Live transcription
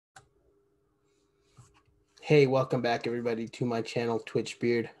Hey, welcome back everybody to my channel, Twitch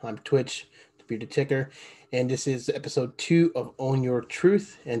Beard. I'm Twitch, the Bearded Ticker, and this is episode 2 of Own Your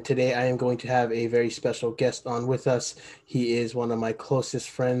Truth. And today I am going to have a very special guest on with us. He is one of my closest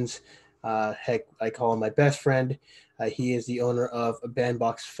friends. Heck, I call him my best friend. He is the owner of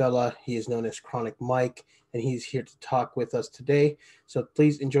Bandbox Fella. He is known as Chronic Mike, and he's here to talk with us today. So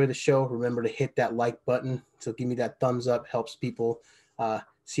please enjoy the show. Remember to hit that like button. So give me that thumbs up, helps people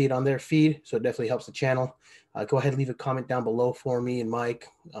see it on their feed. So it definitely helps the channel. Go ahead and leave a comment down below for me and Mike.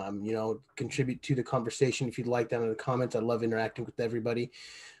 Contribute to the conversation if you'd like down in the comments. I love interacting with everybody.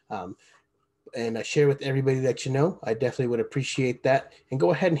 Um, and I share with everybody that you know. I definitely would appreciate that. And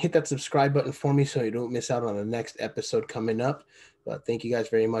go ahead and hit that subscribe button for me so you don't miss out on the next episode coming up. But thank you guys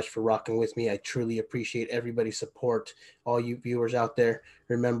very much for rocking with me. I truly appreciate everybody's support. All you viewers out there,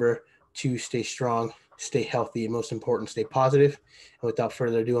 remember to stay strong, stay healthy, and most important, stay positive. And without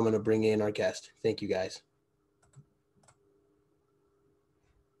further ado, I'm going to bring in our guest. Thank you guys.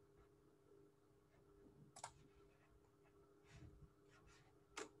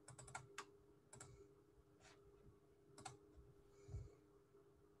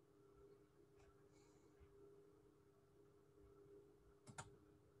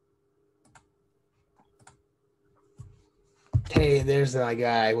 Hey, there's that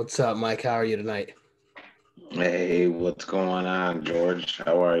guy. What's up, Mike? How are you tonight? Hey, what's going on, George?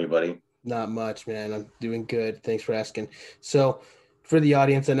 How are you, buddy? Not much, man. I'm doing good. Thanks for asking. So, for the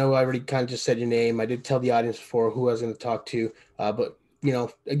audience, I know I already kind of just said your name. I did tell the audience before who I was going to talk to, but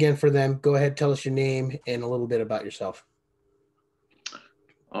again, for them, go ahead, tell us your name and a little bit about yourself.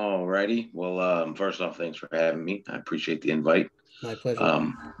 Alrighty. Well, first off, thanks for having me. I appreciate the invite. My pleasure.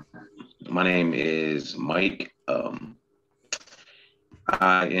 Um, my name is Mike.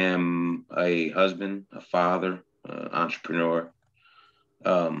 I am a husband, a father, entrepreneur.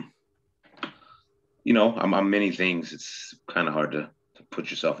 Um, I'm many things. It's kind of hard to put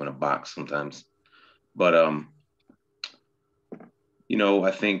yourself in a box sometimes. But I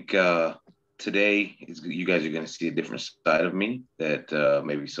think today you guys are going to see a different side of me that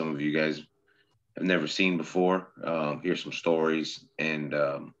maybe some of you guys have never seen before. Hear some stories and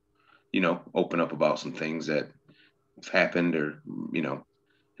open up about some things that have happened or and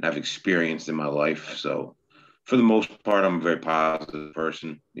I've experienced in my life. So for the most part, I'm a very positive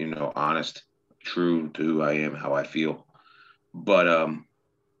person. Honest, true to who I am, how I feel. But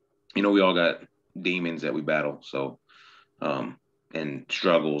we all got demons that we battle. So um, and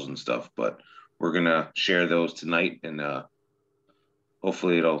struggles and stuff. But we're gonna share those tonight, and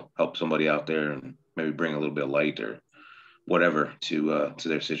hopefully it'll help somebody out there and maybe bring a little bit of light or whatever to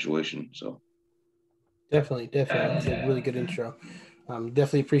their situation. So Definitely. It's a really good intro.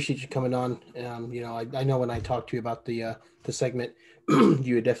 Definitely appreciate you coming on. I know when I talked to you about the segment,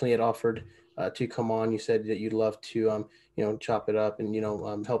 you had definitely had offered to come on. You said that you'd love to, chop it up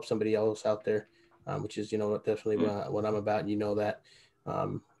and help somebody else out there, which is definitely what I'm about. And you know that.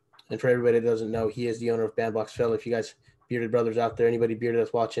 Um, and for everybody that doesn't know, he is the owner of Bandbox Fella. If you guys bearded brothers out there, anybody bearded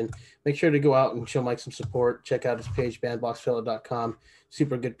that's watching, make sure to go out and show Mike some support. Check out his page, bandboxfella.com.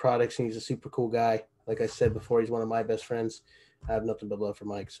 Super good products, and he's a super cool guy. Like I said before, he's one of my best friends. I have nothing but love for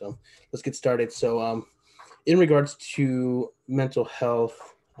Mike. So let's get started. So, in regards to mental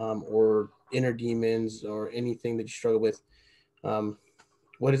health or inner demons or anything that you struggle with, um,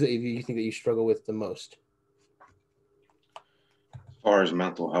 what is it you think that you struggle with the most? as far as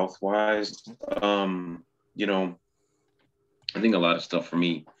mental health wise, I think a lot of stuff for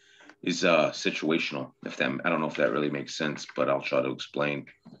me is situational. If that I don't know if that really makes sense, but I'll try to explain.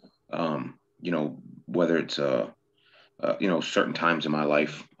 Whether it's certain times in my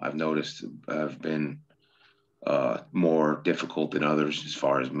life I've noticed have been more difficult than others as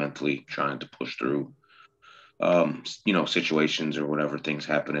far as mentally trying to push through situations or whatever things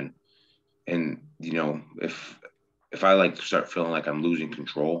happening. And if I like start feeling like I'm losing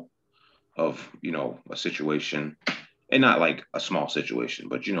control of a situation, and not like a small situation,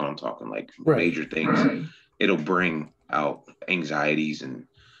 but you know what I'm talking, like Right. major things, it'll bring out anxieties and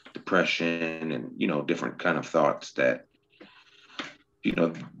depression and different kind of thoughts that you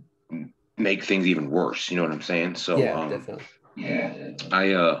know make things even worse. You know what I'm saying? So Yeah, definitely.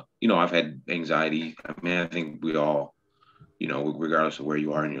 I've had anxiety. I mean, I think we all, regardless of where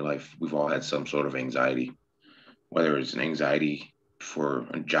you are in your life, we've all had some sort of anxiety, whether it's an anxiety for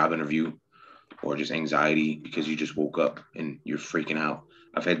a job interview or just anxiety because you just woke up and you're freaking out.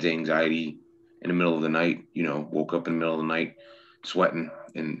 I've had the anxiety in the middle of the night, woke up in the middle of the night sweating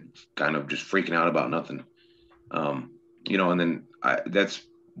and kind of just freaking out about nothing. And then that's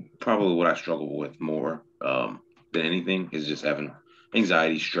probably what I struggle with more than anything is just having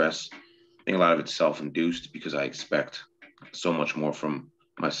anxiety, stress. think a lot of it's self-induced because I expect so much more from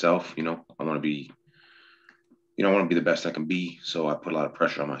myself. I want to be, I want to be the best I can be. So I put a lot of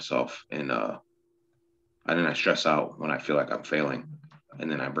pressure on myself, and then I stress out when I feel like I'm failing,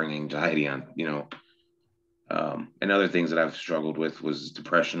 and then I bring anxiety on. And other things that I've struggled with was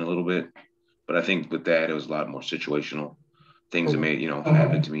depression a little bit, but I think with that it was a lot more situational things that Mhm. made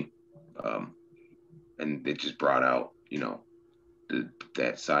happen to me, um, and it just brought out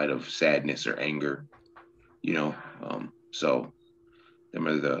that side of sadness or anger. You know, so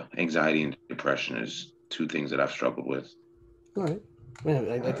the anxiety and depression is two things that I've struggled with. All right. Man,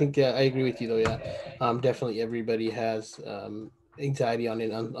 I think I agree with you though. Yeah, definitely everybody has anxiety on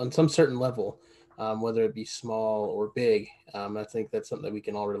it on some certain level, whether it be small or big. I think that's something that we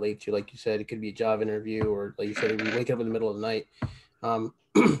can all relate to. Like you said, it could be a job interview, or like you said, if you wake up in the middle of the night. Um,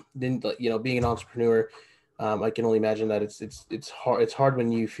 then being an entrepreneur, I can only imagine that it's hard. It's hard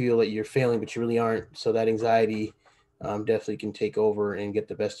when you feel that you're failing, but you really aren't. So that anxiety definitely can take over and get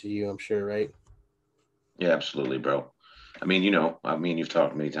the best of you. I'm sure, right? Yeah, absolutely, bro. You've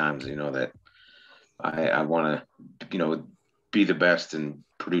talked many times, that I want to, be the best and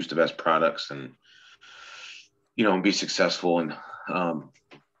produce the best products and, be successful. And,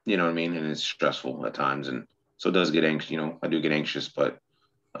 you know what I mean? And it's stressful at times. And so it does get anxious, I do get anxious, but,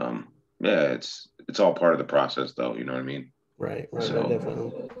 um, yeah, it's all part of the process though. You know what I mean? Right, right, right, So,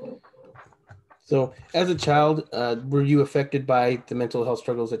 definitely. So, as a child, were you affected by the mental health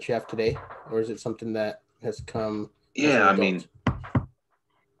struggles that you have today, or is it something that has come as an yeah, adult?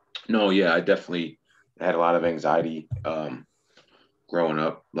 no, yeah, I definitely had a lot of anxiety, growing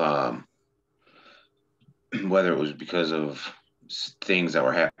up, whether it was because of things that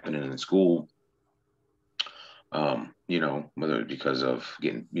were happening in school, whether it was because of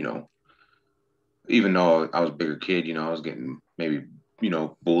getting, even though I was a bigger kid, I was getting maybe,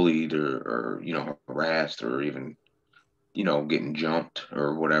 bullied or harassed or even, getting jumped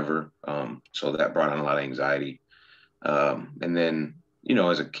or whatever. So that brought on a lot of anxiety. And then,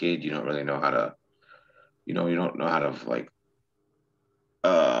 as a kid, you don't really know how to, you don't know how to like,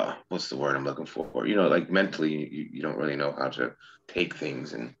 what's the word I'm looking for? Like mentally, you don't really know how to take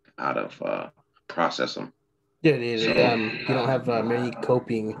things and how to process them. Yeah, So you don't have many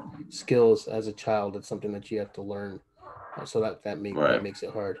coping skills as a child. It's something that you have to learn. So that right. makes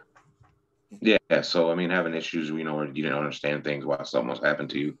it hard. Yeah, so having issues, where you didn't understand things while something was happening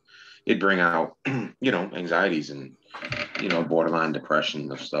to you, it'd bring out, anxieties and, borderline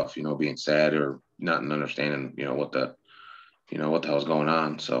depression of stuff, being sad or not understanding, what the hell's going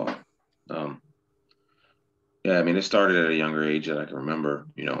on. So, um, yeah, it started at a younger age that I can remember.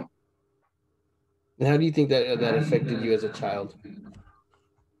 And how do you think that affected you as a child?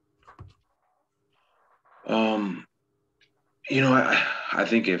 Um, I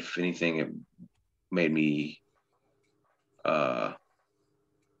think if anything, it made me uh,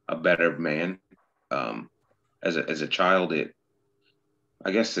 a better man. Um, as a child,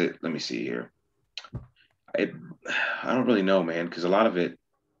 I guess let me see here. It, I don't really know, man, because a lot of it,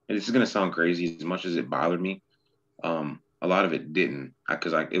 and this is gonna sound crazy, as much as it bothered me, a lot of it didn't,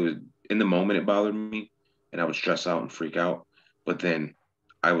 because it was in the moment it bothered me, and I would stress out and freak out, but then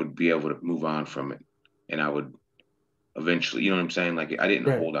I would be able to move on from it, and I would eventually, you know what I'm saying? Like I didn't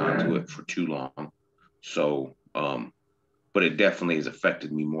Right. hold on to it for too long, so but it definitely has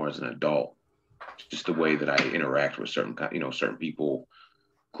affected me more as an adult, just the way that I interact with certain people,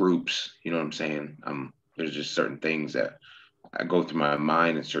 groups. You know what I'm saying? There's just certain things that I go through my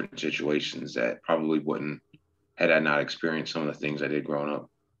mind in certain situations that probably wouldn't had I not experienced some of the things I did growing up.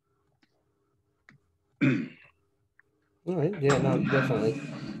 All right. Yeah. No. Definitely.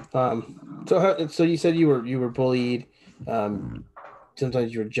 So you said you were bullied. Um,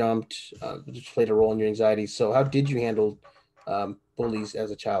 Sometimes you were jumped, which played a role in your anxiety. So how did you handle bullies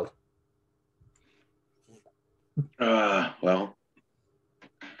as a child? Well,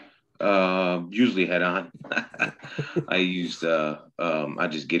 usually head on. I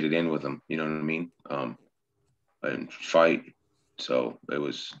just get it in with them. You know what I mean? And fight. So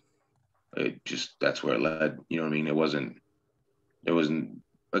it just that's where it led. You know what I mean? It wasn't.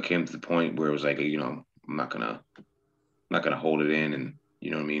 It came to the point where it was like, I'm not gonna hold it in and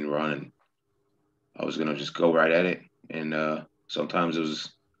you know what I mean, run, and I was gonna just go right at it. And sometimes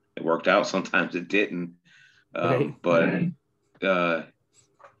it worked out, sometimes it didn't. Right. But uh,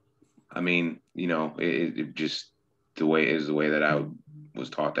 it just the way that I was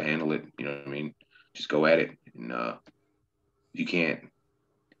taught to handle it. You know what I mean? Just go at it, and you can't,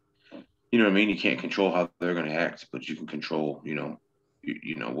 you know what I mean? You can't control how they're going to act, but you can control,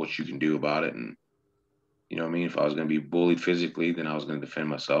 what you can do about it. And you know what I mean? If I was going to be bullied physically, then I was going to defend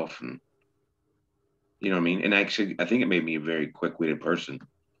myself, and You know what I mean? And actually, I think it made me a very quick-witted person Right.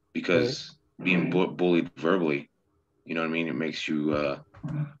 because being bullied verbally, you know what I mean? It makes you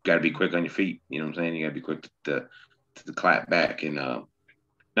got to be quick on your feet. You know what I'm saying? You got to be quick to clap back, and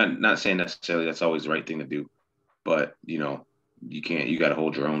not saying necessarily that's always the right thing to do, but you can't. You got to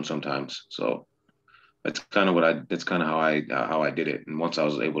hold your own sometimes. So that's kind of how I did it. And once I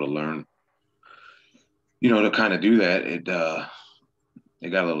was able to learn, to kind of do that, it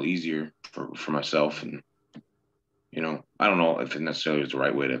got a little easier for myself. And I don't know if it necessarily is the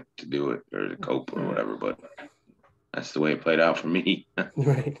right way to do it or to cope or whatever, but that's the way it played out for me.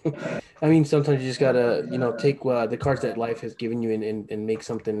 Right. I mean, sometimes you just gotta, take the cards that life has given you and make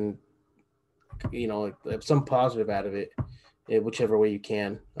something, like some positive out of it, whichever way you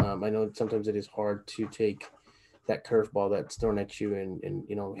can. I know sometimes it is hard to take that curveball that's thrown at you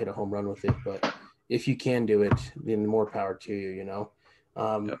and hit a home run with it, but if you can do it, then more power to you.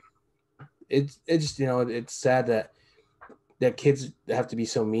 Um, Yep. it's just it's sad that kids have to be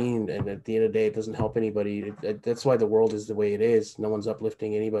so mean, and at the end of the day it doesn't help anybody. That's why the world is the way it is. No one's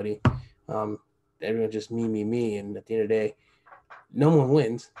uplifting anybody. um, Everyone's just me, and at the end of the day no one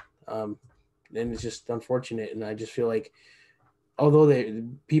wins. um, and it's just unfortunate, and I just feel like although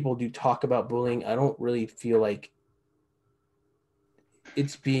people do talk about bullying, I don't really feel like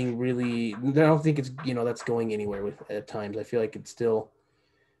it's being really, I don't think it's that's going anywhere with at times. I feel like it's still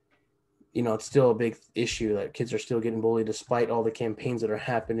a big issue that kids are still getting bullied despite all the campaigns that are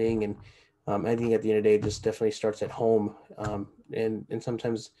happening. And I think at the end of the day, it just definitely starts at home. And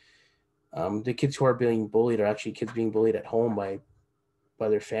sometimes the kids who are being bullied are actually kids being bullied at home by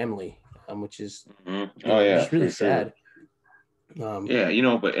their family, which is Oh yeah, just really for sure. sad. Um,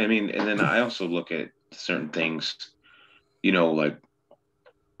 Yeah, but I mean, and then I also look at certain things, like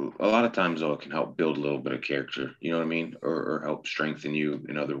a lot of times though it can help build a little bit of character, you know what I mean? Or help strengthen you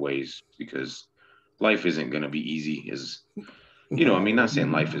in other ways because life isn't going to be easy as I no, mean, not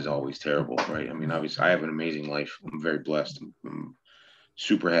saying life is always terrible, right? I mean, obviously I have an amazing life. I'm very blessed. I'm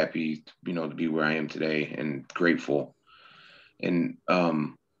super happy, to be where I am today and grateful. And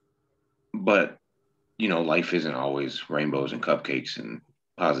but life isn't always rainbows and cupcakes and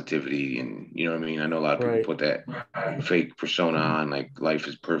positivity and you know what I mean? I know a lot of people right. put that fake persona on like life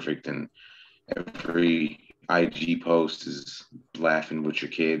is perfect and every IG post is laughing with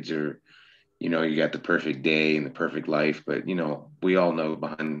your kids or you got the perfect day and the perfect life, but we all know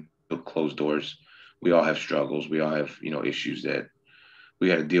behind the closed doors, we all have struggles, we all have issues that we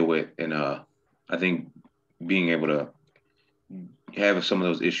got to deal with, and I think being able to have some of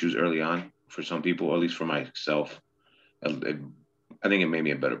those issues early on for some people, or at least for myself, I think it made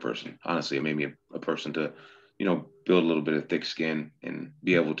me a better person. Honestly, it made me a person to build a little bit of thick skin and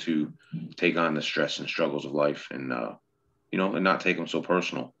be able to take on the stress and struggles of life and and not take them so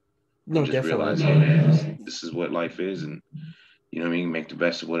personal and No, just definitely. realize, hey man, this is what life is, and you know what I mean, make the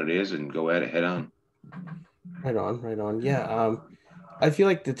best of what it is and go at it head on. Right on, right on. Yeah. I feel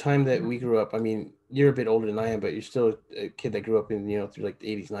like the time that we grew up, I mean, you're a bit older than I am, but you're still a kid that grew up in, through like the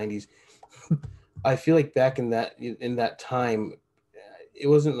 80s, 90s. I feel like back in that time, it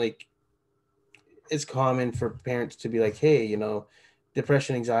wasn't like it's common for parents to be like, hey,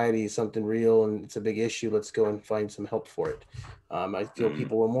 depression, anxiety is something real and it's a big issue. Let's go and find some help for it. I feel Mm-hmm.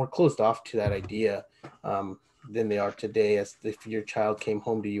 people were more closed off to that idea than they are today. As if your child came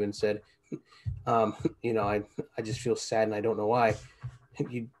home to you and said, um, I just feel sad and I don't know why,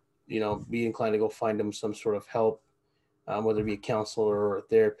 you be inclined to go find them some sort of help, whether it be a counselor or a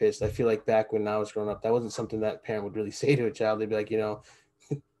therapist. I feel like back when I was growing up, that wasn't something that a parent would really say to a child. They'd be like,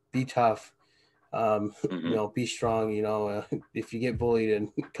 be tough, Mm-hmm. be strong. If you get bullied and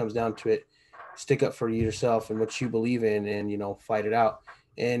it comes down to it, stick up for yourself and what you believe in, and fight it out.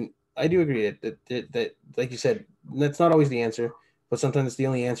 And I do agree that like you said, that's not always the answer, but sometimes it's the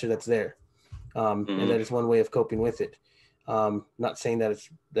only answer that's there, and Mm-hmm. that is one way of coping with it. Not saying that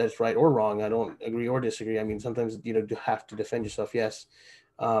it's right or wrong. I don't agree or disagree. I mean, sometimes you have to defend yourself, yes,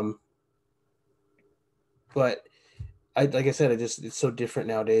 um, but like I said, it's so different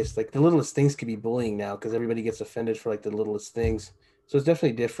nowadays. Like the littlest things could be bullying now because everybody gets offended for like the littlest things. So it's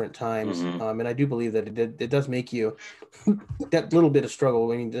definitely different times, Mm-hmm. and I do believe that it does make you that little bit of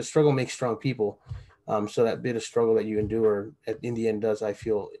struggle. I mean, the struggle makes strong people. So that bit of struggle that you endure in the end does, I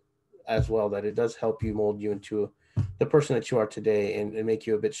feel, as well, that it does help you mold you into the person that you are today and make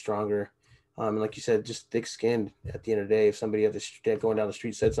you a bit stronger. And like you said, just thick skinned at the end of the day. If somebody going down the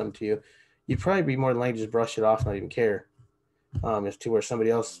street said something to you, you'd probably be more than likely just brush it off, not even care. As to where somebody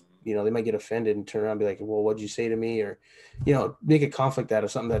else, they might get offended and turn around and be like, well, what'd you say to me? Or, make a conflict out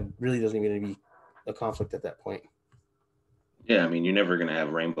of something that really doesn't even be a conflict at that point. Yeah, I mean, you're never gonna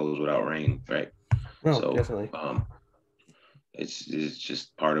have rainbows without rain, right? No, So definitely. it's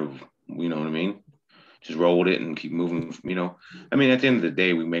just part of, you know what I mean? Just roll with it and keep moving, you know. I mean, at the end of the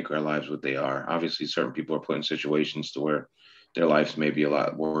day, we make our lives what they are. Obviously, certain people are put in situations to where their lives may be a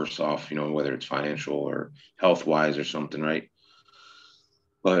lot worse off, you know, whether it's financial or health wise or something, right?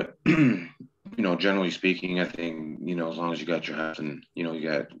 But you know, generally speaking, I think, you know, as long as you got your health and, you know, you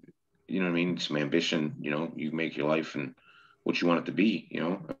got, you know what I mean, some ambition, you know, you make your life and what you want it to be, you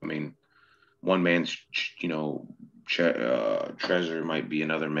know. I mean, one man's, you know, treasure might be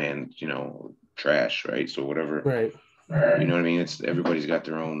another man's, you know, trash, right? So whatever, Right. you know what I mean? It's everybody's got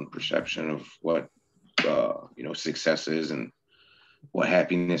their own perception of what, you know, success is and what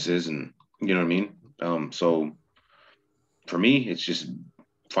happiness is, and you know what I mean. So for me, it's just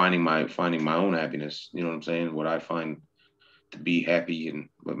finding my own happiness. You know what I'm saying? What I find to be happy and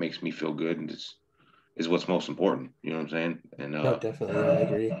what makes me feel good is what's most important. You know what I'm saying? And No, definitely. Yeah, I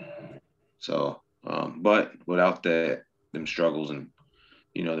agree. so, but without them struggles and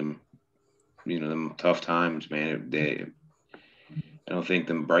you know them, you know them tough times, man, I don't think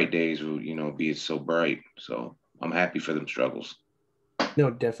them bright days will, you know, be so bright. So I'm happy for them struggles. No,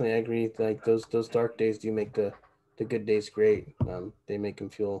 definitely, I agree. Like those dark days do make the good days great. They make them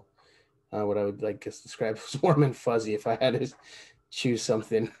feel what I would like to describe as warm and fuzzy. If I had to choose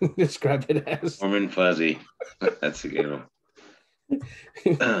something, describe it as. Warm and fuzzy. That's a good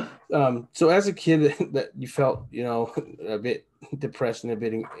one. So as a kid that you felt, a bit depressed and a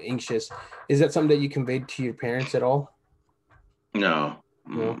bit anxious, is that something that you conveyed to your parents at all? No.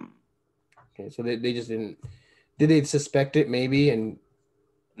 No. Okay, so they just didn't. Did they suspect it maybe, and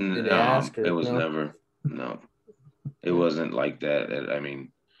did they No, ask it or was no? never. No, it Okay. wasn't like that. I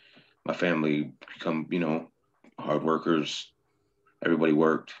mean, my family become, you know, hard workers. Everybody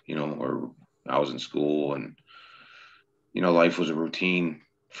worked, you know, or I was in school and, you know, life was a routine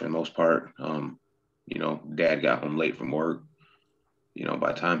for the most part. You know, dad got home late from work. You know,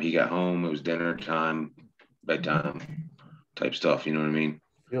 by the time he got home, it was dinner time, bedtime type stuff. You know what I mean?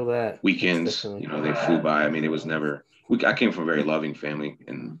 Feel that. That's Weekends, definitely you know, they flew by. I mean, it was never, I came from a very loving family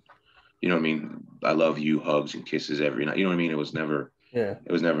and, you know what I mean? I love you, hugs and kisses every night. You know what I mean? yeah.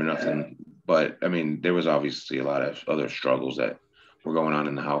 It was never nothing. But I mean, there was obviously a lot of other struggles that were going on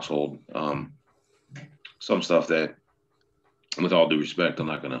in the household. Some stuff that, with all due respect, I'm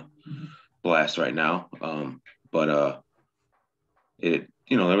not gonna blast right now. But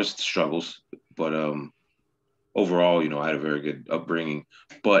you know, there was struggles, but overall, you know, I had a very good upbringing.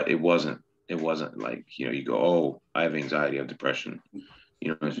 But it wasn't like, you know, you go, oh, I have anxiety, I have depression. You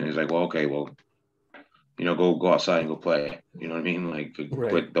know, it's like, well, okay, well, you know, go outside and go play. You know what I mean? Like, Right.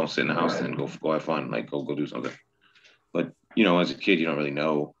 quit, don't sit in the house and go have fun. Like, go do something. But you know, as a kid, you don't really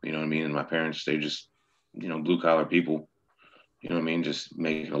know. You know what I mean? And my parents, they just, you know, blue collar people. You know what I mean? Just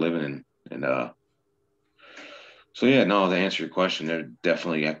making a living and so yeah, no. To answer your question, there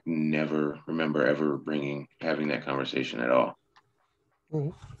definitely I never remember ever bringing having that conversation at all.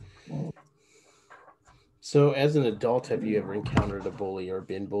 Mhm. So, as an adult, have you ever encountered a bully or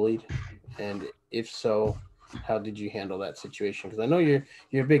been bullied? And if so, how did you handle that situation? Because I know you're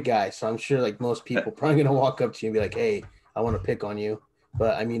a big guy, so I'm sure like most people probably gonna walk up to you and be like, "Hey, I want to pick on you."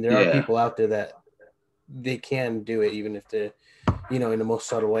 But I mean, there are Yeah, people out there that they can do it, even if they're in the most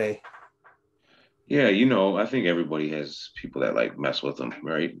subtle way. yeah. You know, I think everybody has people that like mess with them,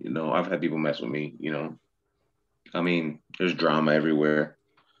 right? You know, I've had people mess with me. You know, I mean, there's drama everywhere.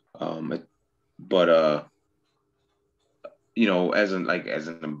 Um, but you know, as a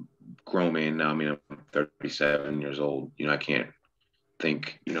grown man now, I mean, I'm 37 years old. You know, I can't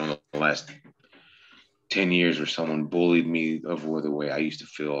think, you know, in the last 10 years where someone bullied me over the way I used to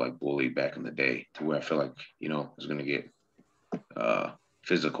feel like bullied back in the day, to where I feel like, you know, I was going to get uh,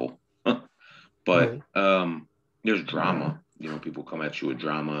 physical. But Right. there's drama. You know, people come at you with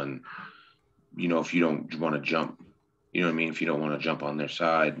drama, and you know, if you don't want to jump, you know what I mean. If you don't want to jump on their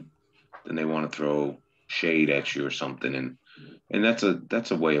side, then they want to throw shade at you or something, and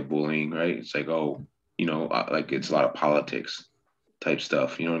that's a way of bullying, right? It's like, oh, you know, like it's a lot of politics type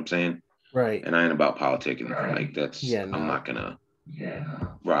stuff. You know what I'm saying? Right. And I ain't about politicking. Like that's, Yeah. I'm No. not gonna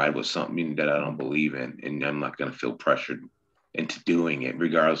ride with something that I don't believe in, and I'm not gonna feel pressured into doing it,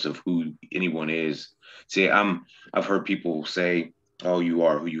 regardless of who anyone is. See, I've heard people say, "Oh, you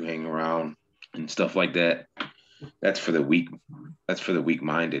are who you hang around," and stuff like that. That's for the weak. That's for the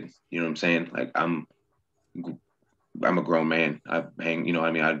weak-minded. You know what I'm saying? Like I'm a grown man. I hang, you know,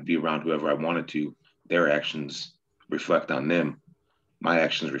 I mean, I'd be around whoever I wanted to. Their actions reflect on them. My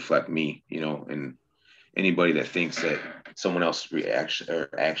actions reflect me, you know, and anybody that thinks that someone else's reaction or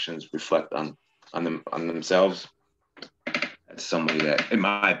actions reflect on themselves, that's somebody that, in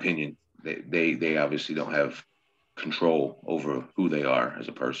my opinion, they obviously don't have control over who they are as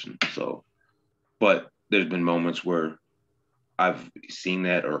a person. So, but there's been moments where I've seen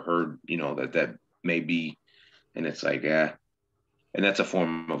that or heard, that may be, and it's like, yeah, and that's a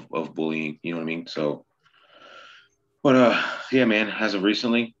form of bullying. You know what I mean? So, but yeah, man. As of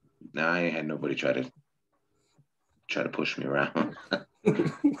recently, nah, I ain't had nobody try to push me around.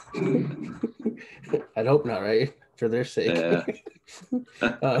 I'd hope not, right? For their sake. Yeah.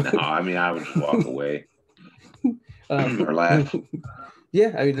 uh, No, I mean, I would just walk away or um, laugh.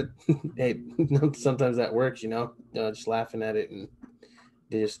 yeah, I mean, hey, sometimes that works, just laughing at it, and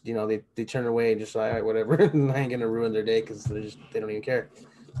they just, they turn away and just like, all right, whatever. I ain't gonna ruin their day because they don't even care.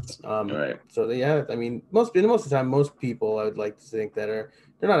 All right. So yeah, I mean, most of the time, most people I would like to think they're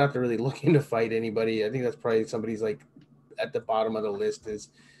not out there really looking to fight anybody. I think that's probably somebody's like at the bottom of the list is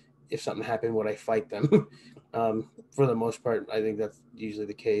if something happened, would I fight them? For the most part, I think that's usually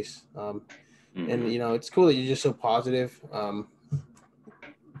the case. And Mm-hmm. it's cool that you're just so positive.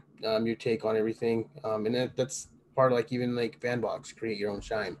 Your take on everything, and that's part of like even like Bandbox, create your own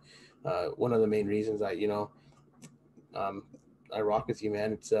shine. One of the main reasons um, I rock with you,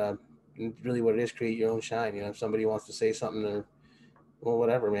 man. It's really what it is. Create your own shine. If somebody wants to say something or well,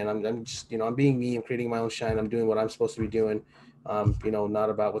 whatever, man. I'm just I'm being me. I'm creating my own shine. I'm doing what I'm supposed to be doing. Not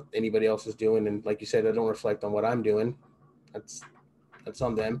about what anybody else is doing. And like you said, I don't reflect on what I'm doing. That's that's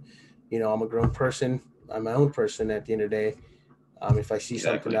on them. I'm a grown person. I'm my own person at the end of the day. If I see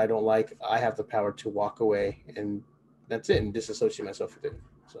something that Exactly. I don't like, I have the power to walk away, and that's it, and disassociate myself with it.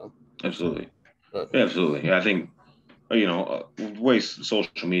 So, Absolutely. but Yeah, absolutely. Yeah, I think the way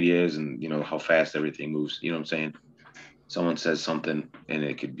social media is, and how fast everything moves. You know what I'm saying? Someone says something, and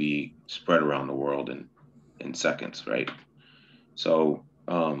it could be spread around the world in seconds, right? So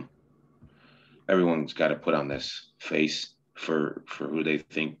everyone's got to put on this face for who they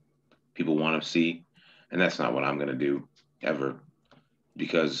think people want to see, and that's not what I'm going to do ever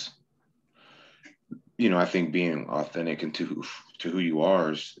because I think being authentic and to who you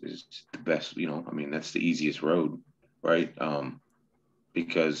are is the best. I mean, that's the easiest road, right?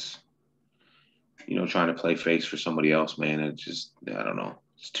 Because trying to play face for somebody else, man, it's just I don't know,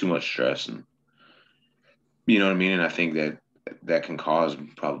 it's too much stress, and you know what I mean. And I think that can cause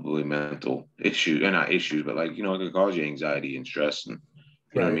probably mental issues, and not issues, but like it can cause you anxiety and stress, and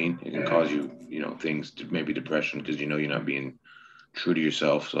you know what I right, mean. It can cause you things to maybe depression because you're not being true to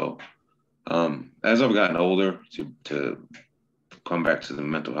yourself. So as I've gotten older, to come back to the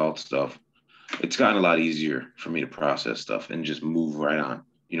mental health stuff, it's gotten a lot easier for me to process stuff and just move right on.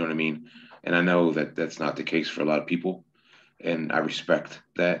 You know what I mean? And I know that that's not the case for a lot of people, and I respect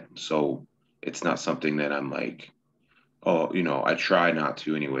that. So it's not something that I'm like, oh, I try not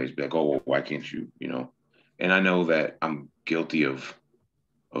to anyways. Be like, oh, well, why can't you? And I know that I'm guilty of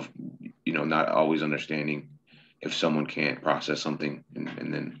not always understanding if someone can't process something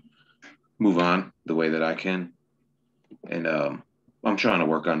and then move on the way that I can. And I'm trying to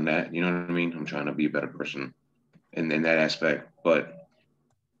work on that. You know what I mean? I'm trying to be a better person in that aspect. But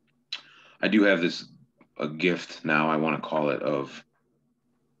I do have this a gift now. I want to call it of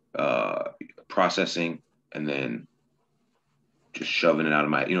uh, processing and then just shoving it out of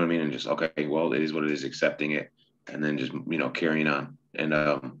my, you know what I mean? And just, okay, well, it is what it is, accepting it and then just, carrying on. And,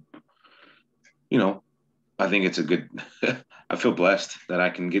 you know, I think it's a good, I feel blessed that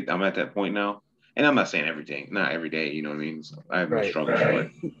I'm at that point now. And I'm not saying everything, not every day, you know what I mean? So I have my right. struggles,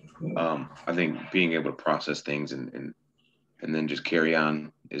 but I think being able to process things and then just carry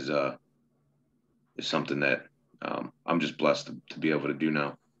on is something that I'm just blessed to be able to do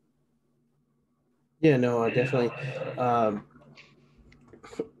now. Yeah, no, definitely. Um,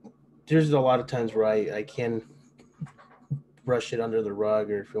 there's a lot of times where I can brush it under the rug,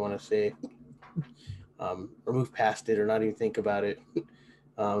 or if you want to say, or move past it, or not even think about it.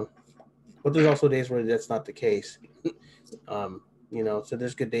 Um, but there's also days where that's not the case. Um, so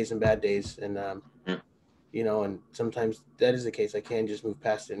there's good days and bad days, and Yeah. and sometimes that is the case. I can just move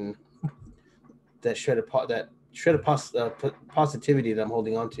past it, and that shred of positivity that I'm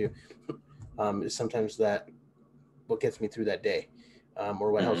holding on to is sometimes that what gets me through that day,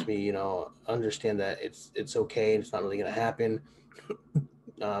 or what helps Mm-hmm. me, understand that it's okay and it's not really going to happen,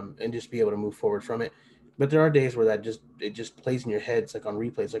 and just be able to move forward from it. But there are days where it just plays in your head. It's like on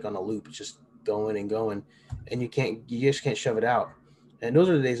replay. It's like on a loop. It's just going and going, and you just can't shove it out. And those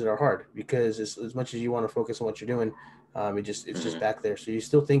are the days that are hard because as much as you want to focus on what you're doing, it's just Mm-hmm. back there. So you're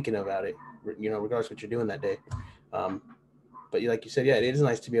still thinking about it, regardless of what you're doing that day. Um, but like you said, yeah, it is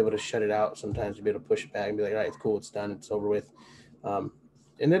nice to be able to shut it out sometimes, to be able to push it back and be like, all right, it's cool, it's done, it's over with. Um,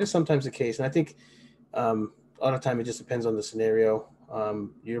 and that is sometimes the case. And I think a lot of time it just depends on the scenario.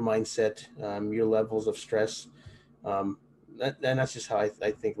 your mindset, your levels of stress. Um, and that's just how I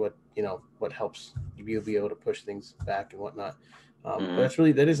think what helps you be able to push things back and whatnot. But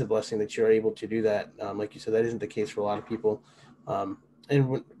Mm-hmm. that is a blessing that you're able to do that. Like you said, that isn't the case for a lot of people. Um,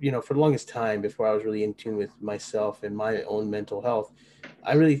 and for the longest time before I was really in tune with myself and my own mental health,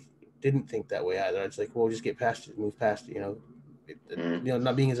 I really didn't think that way either. It's like, well, just get past it, move past it. Mm-hmm.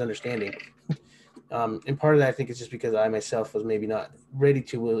 Not being as understanding. And part of that I think is just because I myself was maybe not ready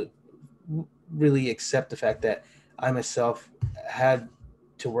to really accept the fact that I myself had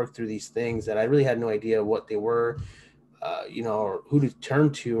to work through these things that I really had no idea what they were, or who to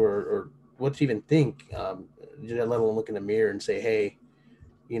turn to, or what to even think, let alone look in the mirror and say, hey,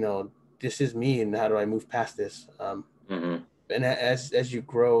 you know, this is me, and how do I move past this? Mm-hmm. And as you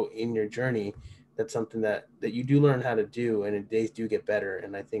grow in your journey, that's something that you do learn how to do, and days do get better.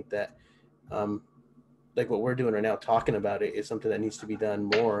 And I think that um, like what we're doing right now, talking about it, is something that needs to be done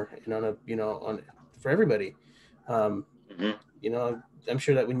more, and on for everybody. Um, Mm-hmm. you know, I'm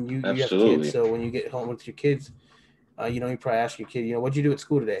sure that when you have kids, Absolutely. so when you get home with your kids, you probably ask your kid, what'd you do at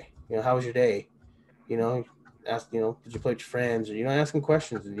school today? How was your day? You know, ask, did you play with your friends? Or ask them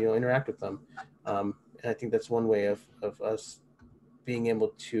questions and interact with them. And I think that's one way of us being able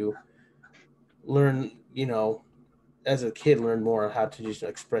to learn, as a kid, learn more how to just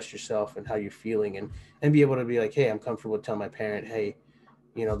express yourself and how you're feeling, and be able to be like, hey, I'm comfortable telling my parent, hey,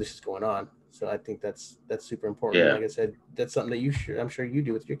 this is going on. So I think that's super important. And Yeah. like I said, that's something that I'm sure you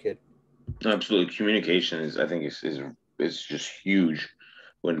do with your kid. Absolutely. Communication is, I think, is just huge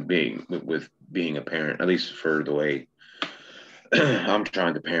when with being a parent. At least for the way I'm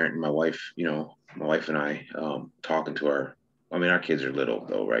trying to parent my wife. My wife and I, talking to our. I mean, our kids are little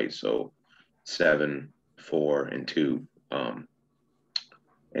though, right? So 7, 4, and 2.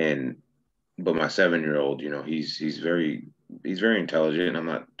 And but my 7-year old, he's very intelligent. I'm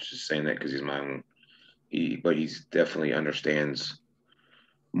not just saying that because he's my own. But he's definitely understands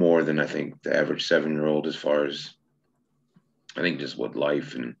more than I think the average 7-year old, as far as I think just with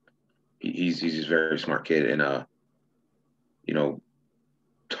life. And he's just a very smart kid. And you know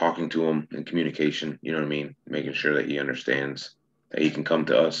talking to him and communication, you know what I mean, making sure that he understands that he can come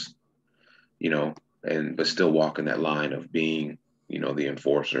to us, you know and but still walking that line of being, the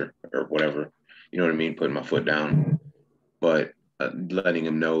enforcer or whatever, you know what I mean, putting my foot down. But letting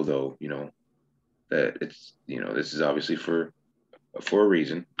him know, though, that it's, this is obviously for a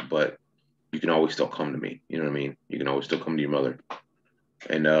reason, but you can always still come to me, you know what I mean, you can always still come to your mother.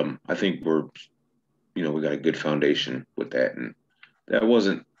 And I think we got a good foundation with that. And that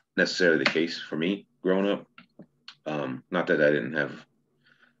wasn't necessarily the case for me growing up. Not that I didn't have,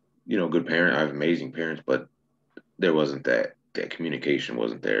 good parents. I have amazing parents, but there wasn't that communication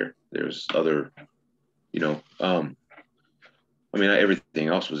wasn't there. There's other, you know, um, I mean, everything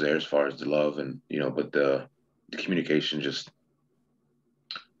else was there as far as the love and, but the communication just,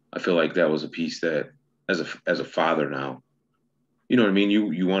 I feel like that was a piece that, as a father now, you know what I mean.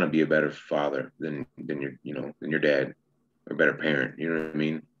 You want to be a better father than your dad, or a better parent. You know what I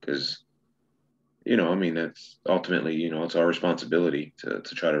mean? Because I mean, that's ultimately, it's our responsibility to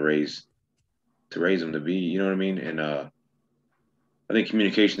try to raise them to be, you know what I mean? And I think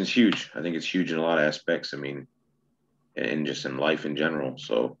communication is huge. I think it's huge in a lot of aspects. I mean, and just in life in general.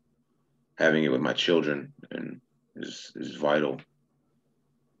 So having it with my children and is vital,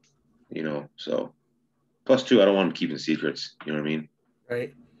 So plus two, I don't want them keeping secrets. You know what I mean?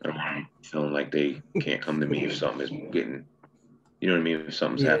 Right. I don't want them feeling like they can't come to me if something is getting, you know what I mean? If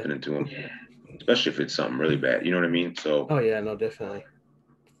something's Yeah. happening to them, especially if it's something really bad. You know what I mean? So Oh yeah, no, definitely.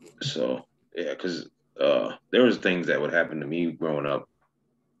 so yeah, because there was things that would happen to me growing up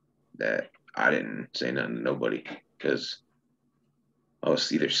that I didn't say nothing to nobody because I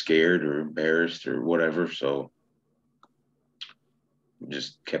was either scared or embarrassed or whatever. So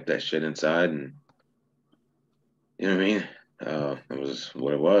just kept that shit inside, and you know what I mean. It was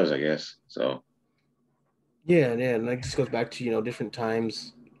what it was, I guess. So Yeah, yeah, and that just goes back to different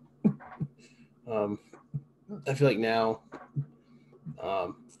times. Um, I feel like now,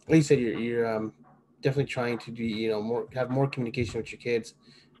 like you said, you're definitely trying to be more have more communication with your kids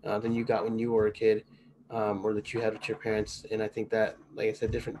than you got when you were a kid, or that you had with your parents. And I think that, like I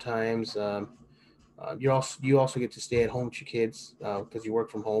said, different times. You also get to stay at home with your kids because you work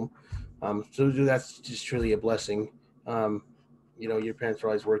from home. So that's just truly a blessing. Um, your parents are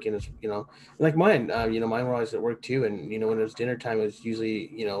always working, as like mine. Mine were always at work too. And when it was dinner time, it was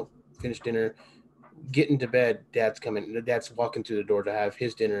usually finish dinner, get into bed. Dad's coming. Dad's walking through the door to have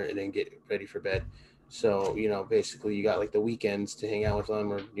his dinner and then get ready for bed. So basically, you got like the weekends to hang out with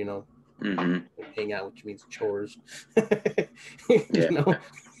them, or Mm-hmm. hang out, which means chores. Yeah.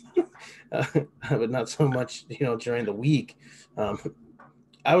 Uh, but not so much, during the week. Um,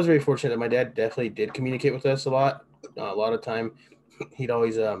 I was very fortunate that my dad definitely did communicate with us a lot. A lot of time, he'd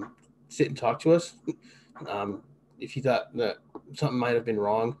always sit and talk to us. Um, if he thought that something might have been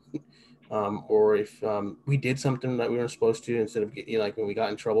wrong, or if we did something that we weren't supposed to, instead of getting, like when we got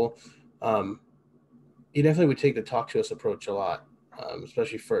in trouble, um, he definitely would take the talk to us approach a lot,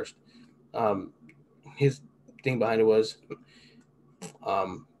 especially first. Um, his thing behind it was,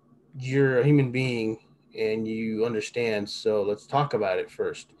 um, you're a human being and you understand, so let's talk about it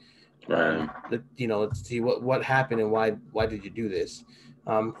first. Right. Let's see what happened and why did you do this.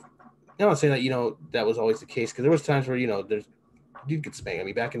 I'm not saying that that was always the case, because there was times where there's you'd get spanked. I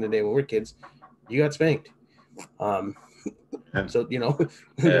mean, back in the day when we were kids, you got spanked. um, so there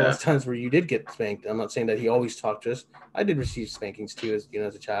Yeah. was times where you did get spanked. I'm not saying that he always talked to us. I did receive spankings too,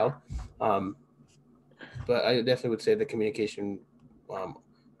 as a child. um, but I definitely would say the communication, um,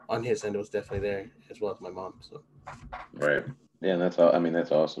 on his end, was definitely there, as well as my mom. So Right. Yeah. That's all. I mean,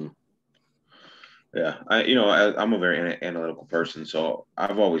 that's awesome. Yeah. I'm a very analytical person, so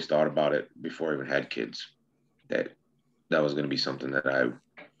I've always thought about it before I even had kids that that was going to be something that I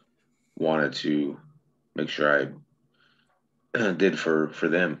wanted to make sure I did for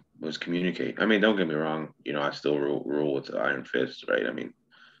them was communicate. I mean, don't get me wrong. I still rule with the iron fist, right? I mean,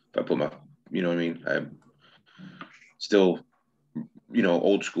 if I put my, what I mean, I'm still,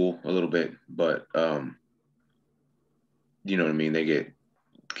 old school a little bit, but you know what I mean. They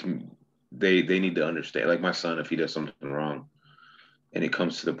need to understand. Like my son, if he does something wrong, and it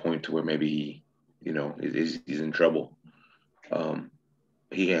comes to the point to where maybe he, he's in trouble, um,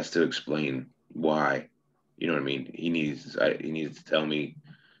 he has to explain why. You know what I mean? He needs to tell me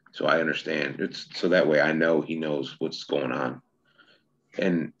so I understand. It's so that way I know he knows what's going on,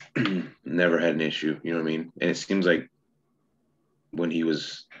 and never had an issue. You know what I mean? And it seems like when he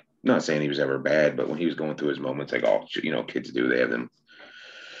was not saying he was ever bad, but when he was going through his moments, like all kids do, they have them,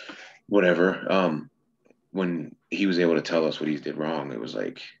 whatever. When he was able to tell us what he did wrong, it was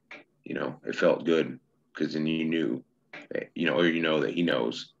like, it felt good because then you knew, that, or that he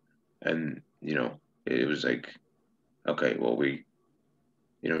knows, and it was like, okay, well what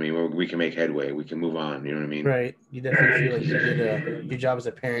I mean, we can make headway, we can move on. You know what I mean? right, you definitely feel like you did your job as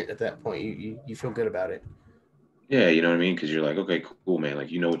a parent at that point. You feel good about it. Yeah, you know what I mean? Because you're like, okay, cool, man.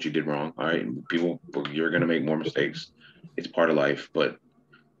 Like, you know what you did wrong. All right. You're going to make more mistakes. It's part of life. But,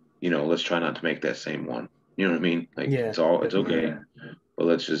 let's try not to make that same one. You know what I mean? Like, Yeah, it's definitely. okay. But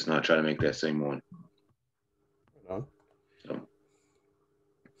let's just not try to make that same one. You So,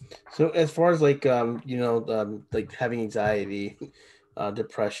 So as far as like like having anxiety,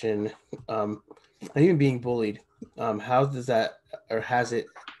 depression, um, and even being bullied, how does that, or has it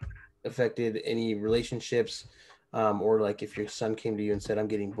affected any relationships, or like if your son came to you and said, "I'm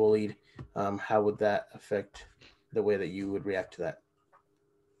getting bullied," how would that affect the way that you would react to that?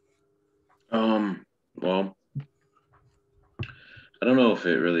 well, I don't know if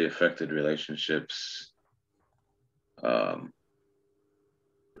it really affected relationships. Um,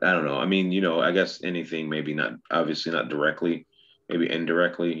 I don't know. I mean, I guess anything, maybe not, obviously not directly, maybe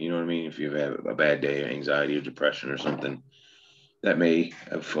indirectly. You know what I mean? If you have a bad day, or anxiety or depression or something, that may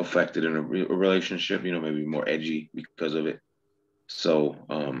have affected in a relationship, maybe more edgy because of it. So,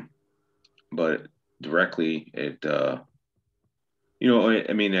 but directly, I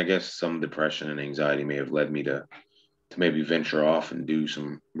mean, I guess some depression and anxiety may have led me to maybe venture off and do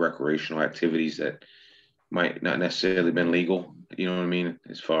some recreational activities that might not necessarily been legal. You know what I mean?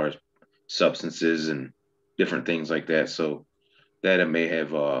 As far as substances and different things like that. So that it may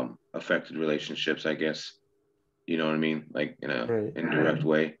have affected relationships, I guess. You know what I mean? Like in a Right. indirect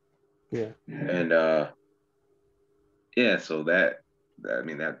way. Yeah. And yeah, so I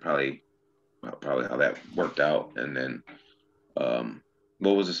mean, that probably how that worked out. And then, um,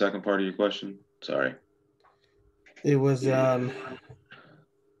 what was the second part of your question? Sorry. It was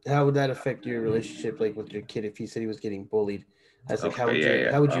how would that affect your relationship, like with your kid, if he said he was getting bullied? As like, Okay, yeah,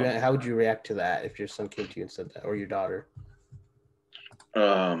 yeah. how would you react to that if your son came to you and said that, or your daughter?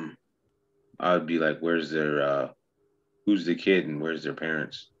 Um, I'd be like, who's the kid and where's their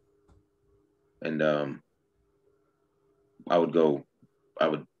parents? And I would go, I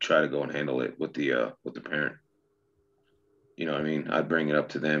would try to go and handle it with the parent. You know what I mean? I'd bring it up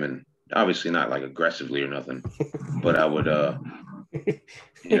to them, and obviously not like aggressively or nothing, but I would,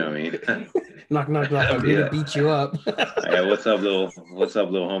 you know what I mean? Knock, knock, knock. I'd I'm here be to like, beat you up. hey, what's up, little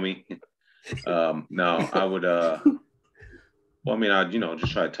homie? No, I would, well, I mean, I'd,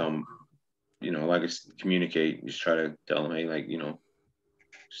 just try to tell them, like, communicate, just try to tell them, hey, like,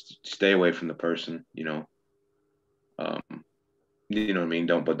 stay away from the person, um, you know what I mean?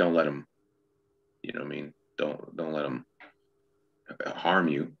 Don't let them, you know what I mean? Don't let them harm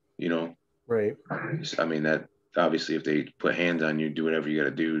you, Right. I mean, that obviously if they put hands on you, do whatever you got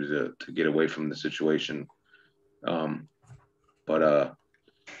to do to get away from the situation. Um, but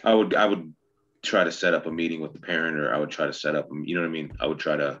I would try to set up a meeting with the parent, or I would try to set up, you know what I mean? I would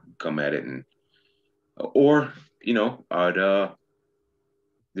try to come at it, and or I'd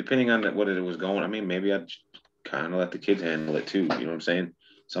depending on what it was going. I mean, maybe I'd kind of let the kids handle it too. You know what I'm saying?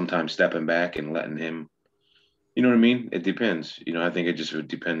 Sometimes stepping back and letting him. You know what I mean? It depends. I think it just would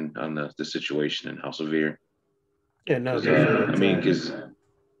depend on the situation and how severe. Yeah, no, Because definitely. I mean, because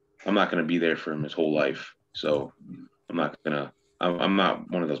I'm not going to be there for him his whole life, so I'm not gonna. I'm not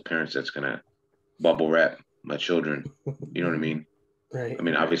one of those parents that's gonna bubble wrap my children. You know what I mean? Right. I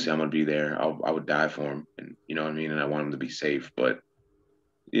mean, obviously, I'm gonna be there. I would die for him, and you know what I mean. And I want him to be safe, but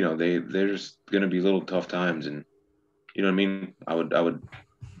there's gonna be little tough times, and you know what I mean. I would.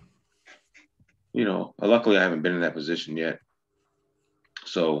 Luckily, I haven't been in that position yet.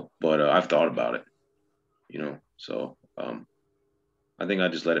 So, but I've thought about it. So I think I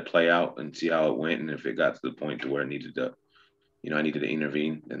just let it play out and see how it went, and if it got to the point to where it needed to, I needed to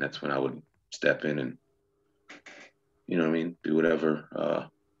intervene, then that's when I would step in and what I mean, do whatever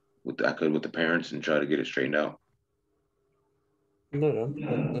I could with the parents and try to get it straightened out. No,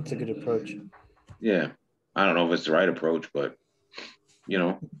 no, that's a good approach. Yeah, I don't know if it's the right approach, but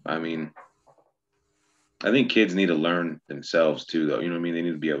I mean, I think kids need to learn themselves too, though. You know what I mean? They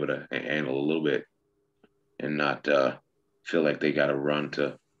need to be able to handle a little bit and not feel like they got to run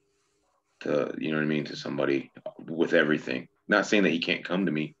to you know what I mean, to somebody with everything. Not saying that he can't come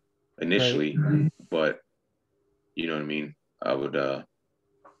to me Right. initially, but you know what I mean. I would I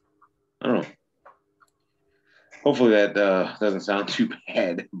don't know. Hopefully that doesn't sound too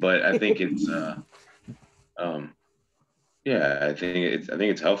bad, but I think it's um yeah, I think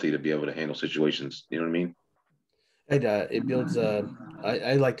it's healthy to be able to handle situations. You know what I mean? It builds.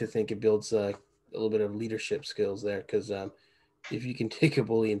 I like to think it builds a little bit of leadership skills there because if you can take a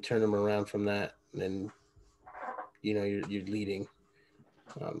bully and turn them around from that, then you're leading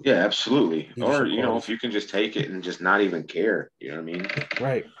um, Yeah, absolutely. Or leadership if qualities. you can just take it and just not even care. You know what I mean?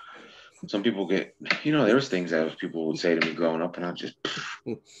 Right. Some people get, there was things that people would say to me growing up, and I just,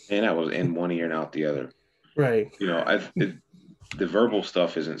 and I was in one ear and out the other. Right. The verbal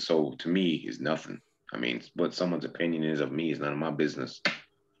stuff isn't so to me is nothing. I mean, what someone's opinion is of me is none of my business.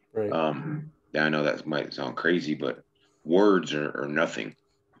 Right. Yeah, I know that might sound crazy, but words are nothing.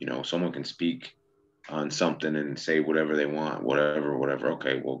 Someone can speak on something and say whatever they want, whatever.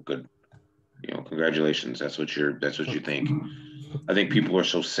 Okay, well, good. Congratulations. That's what you think. I think people are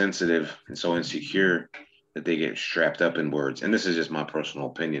so sensitive and so insecure that they get strapped up in words. And this is just my personal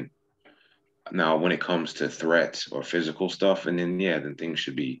opinion. Now, when it comes to threats or physical stuff, and then yeah, then things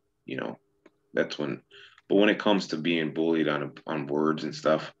should be, that's when. But when it comes to being bullied on words and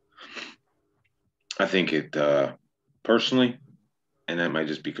stuff, I think it personally, and that might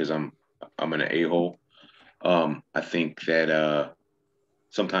just because I'm an a hole. I think that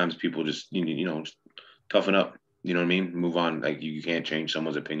sometimes people just just toughen up. You know what I mean? Move on. Like you can't change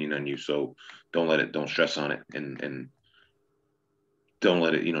someone's opinion on you, so don't stress on it, and don't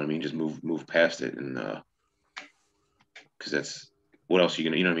let it. You know what I mean? Just move past it, and because that's what else you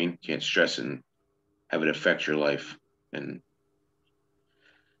gonna. You know what I mean? Can't stress and have it affect your life, and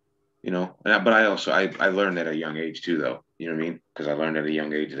but I also I learned at a young age too, though. You know what I mean? Because I learned at a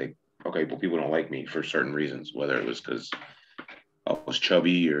young age that okay, well, people don't like me for certain reasons, whether it was because I was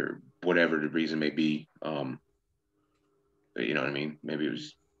chubby or whatever the reason may be. You know what I mean? Maybe it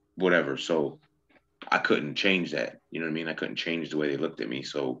was whatever. So I couldn't change that. You know what I mean? I couldn't change the way they looked at me.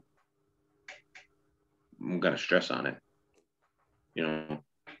 So I'm gonna stress on it. You know.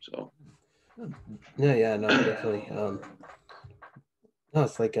 So No, yeah, no, definitely. No,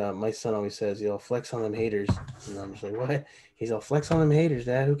 it's like my son always says, flex on them haters. And I'm just like, what? He's all flex on them haters,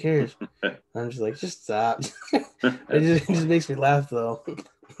 Dad. Who cares? And I'm just like, just stop. It just makes me laugh though,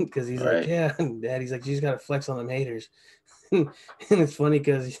 because he's like, right. yeah, Dad. He's like, you just gotta flex on them haters. And it's funny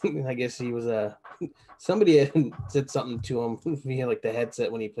because I guess he was somebody had said something to him via like the headset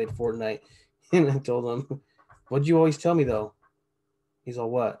when he played Fortnite, and I told him, "What'd you always tell me though?" He's all,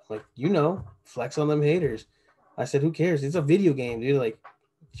 "What?" I'm like, flex on them haters. I said, "Who cares? It's a video game, dude. Like,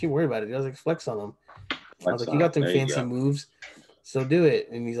 don't you worry about it." I was like, "Flex on them." I was Flex like, "You on got it. them There you fancy go. moves, so do it."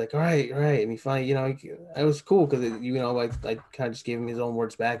 And he's like, "All right, all right." And he finally, it was cool because I kind of just gave him his own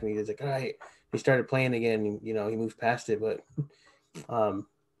words back, and he was like, "All right." He started playing again, and he moved past it, but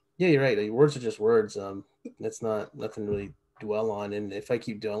yeah, you're right. Like, words are just words. That's not nothing really dwell on. And if I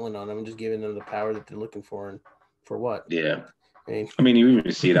keep dwelling on them, I'm just giving them the power that they're looking for. And for what? Yeah. I mean, I mean, you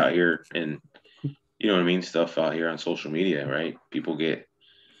even see it out here and you know what I mean? Stuff out here on social media, right? People get,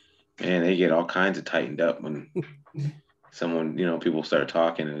 man, they get all kinds of tightened up when someone, you know, people start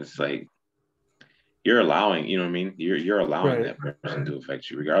talking and it's like, you're allowing, you know what I mean? You're allowing right. that person to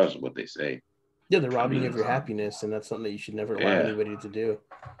affect you regardless of what they say. Yeah, they're I robbing you mean, of your happiness, and that's something that you should never allow yeah, anybody to do.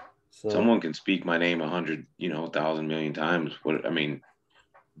 So, someone can speak my name 100, you know, 1,000 million times. What I mean,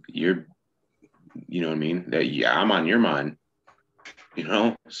 you're, you know what I mean? That yeah, I'm on your mind, you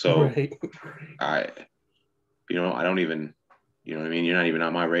know. So right. I, you know, I don't even, you know what I mean? You're not even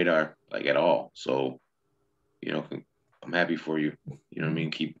on my radar like at all. So you know, I'm happy for you. You know what I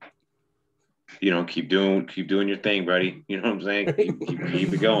mean? Keep, you know, keep doing your thing, buddy. You know what I'm saying? Right.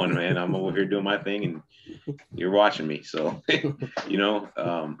 Keep it going, man. I'm over here doing my thing and you're watching me. So, you know,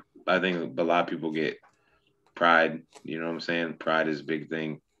 I think a lot of people get pride, you know what I'm saying? Pride is a big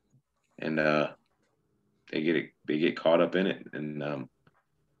thing. And they get caught up in it. And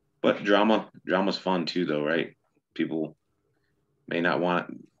but drama's fun too though, right? People may not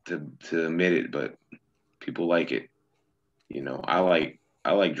want to admit it, but people like it. You know, I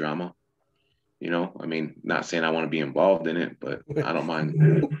like drama. You know, I mean, not saying I want to be involved in it, but I don't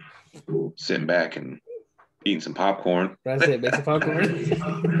mind sitting back and eating some popcorn. I say, make some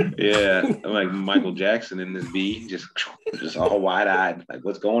popcorn. Yeah, I'm like Michael Jackson in this V, just all wide eyed, like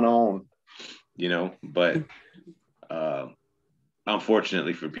what's going on, you know. But uh,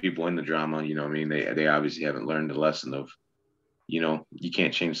 unfortunately for people in the drama, you know, what I mean, they obviously haven't learned the lesson of, you know, you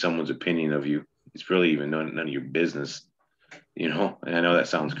can't change someone's opinion of you. It's really even none of your business, you know. And I know that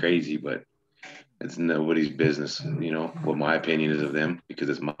sounds crazy, but it's nobody's business, you know, what my opinion is of them because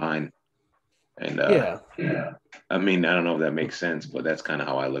it's mine. And Yeah. I mean, I don't know if that makes sense, but that's kind of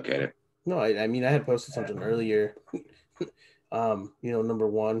how I look at it. No, I mean, I had posted something earlier. Number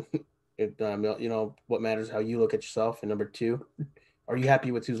one, what matters how you look at yourself, and number two, are you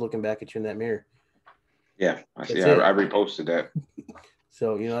happy with who's looking back at you in that mirror? Yeah, I see. That's I it. reposted that.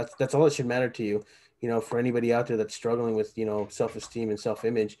 So that's all that should matter to you. For anybody out there that's struggling with self esteem and self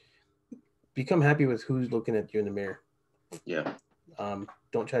image, become happy with who's looking at you in the mirror. Yeah,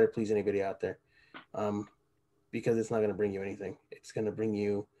 Don't try to please anybody out there, um, because it's not going to bring you anything. It's going to bring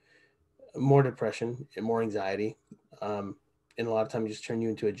you more depression and more anxiety, and a lot of times just turn you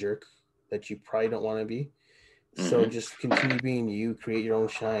into a jerk that you probably don't want to be. So hmm, just continue being you, create your own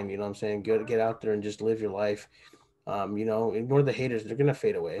shine. You know what I'm saying? Get out there and just live your life. Ignore the haters. They're gonna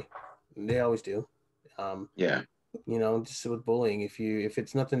fade away. They always do. Um, yeah, just with bullying, if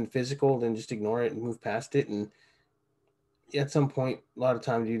it's nothing physical, then just ignore it and move past it. And at some point, a lot of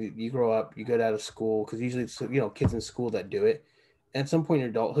times you grow up, you get out of school because usually it's kids in school that do it. And at some point in your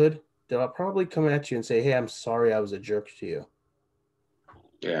adulthood, they'll probably come at you and say, "Hey, I'm sorry, I was a jerk to you."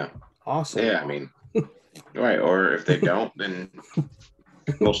 yeah, Awesome. yeah. I mean, right. Or if they don't, then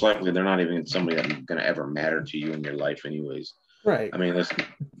most likely they're not even somebody that's going to ever matter to you in your life, anyways. Right. I mean, let's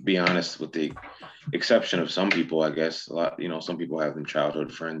be honest. With the exception of some people, I guess a lot. You know, some people have them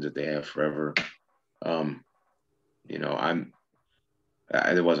childhood friends that they have forever. Um, you know,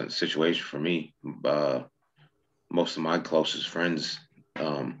 it wasn't a situation for me. Most of my closest friends,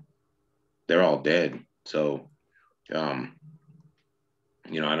 um, they're all dead. So, um,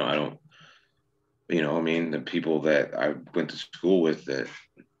 you know, I don't, you know, I mean, the people that I went to school with that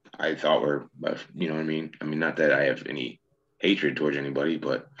I thought were, you know, what I mean, not that I have any hatred towards anybody,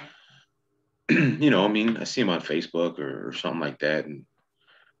 but you know, I mean, I see them on Facebook or something like that, and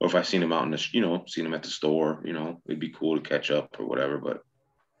or if I seen them out in the, you know, seen them at the store, you know, it'd be cool to catch up or whatever. But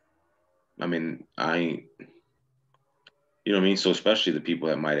I mean, you know what I mean? So especially the people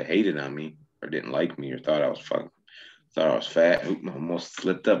that might have hated on me or didn't like me or thought I was fat. Oop, almost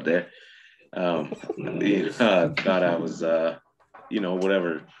slipped up there. Thought I was, you know,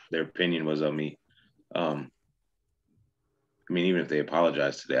 whatever their opinion was of me. Um, I mean, even if they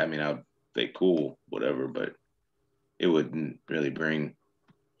apologized today, I mean, I'd say cool, whatever, but it wouldn't really bring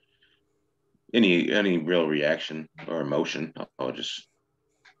any real reaction or emotion. I would just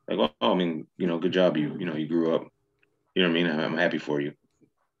like, well, I mean, you know, good job, you know, you grew up. You know what I mean? I'm happy for you.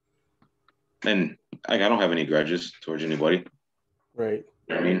 And I don't have any grudges towards anybody. Right.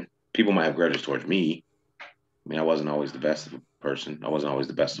 You know what I mean? People might have grudges towards me. I mean, I wasn't always the best of a person. I wasn't always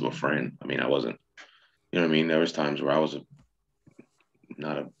the best of a friend. I mean, I wasn't, you know what I mean? There was times where I was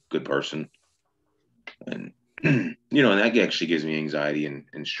not a good person. And, you know, and that actually gives me anxiety and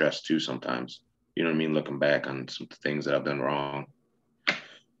stress too sometimes. You know what I mean? Looking back on some things that I've done wrong.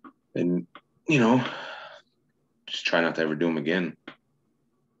 And, you know, just try not to ever do them again.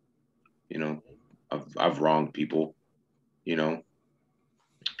 You know, I've wronged people. you know,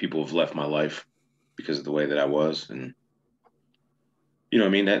 people have left my life because of the way that I was. And, I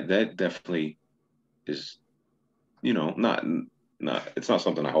mean, that definitely is, not it's not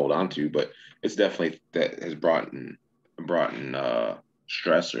something I hold on to, but it's definitely that has brought in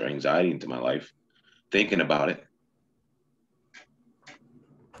stress or anxiety into my life thinking about it.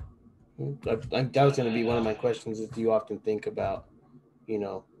 That was going to be one of my questions. Is do you often think about, you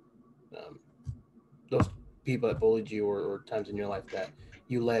know, um, those people that bullied you, or times in your life that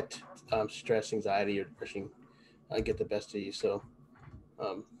you let stress, anxiety, or depression get the best of you? So,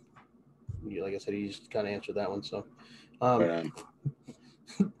 um, like I said, you just kind of answered that one. So, um,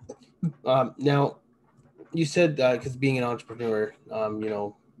 But now you said because being an entrepreneur,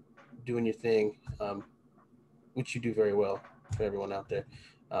 doing your thing, which you do very well for everyone out there,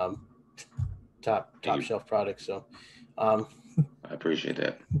 um, thank top you. shelf products. So, um, I appreciate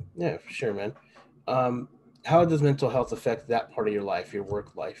that. yeah, for sure, man. Um, how does mental health affect that part of your life, your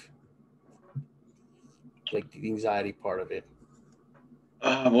work life, like the anxiety part of it?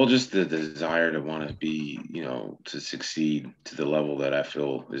 Well, just the desire to want to be, to succeed to the level that I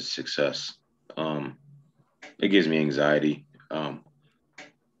feel is success. Um, it gives me anxiety, but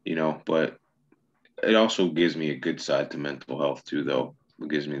it also gives me a good side to mental health too, though. It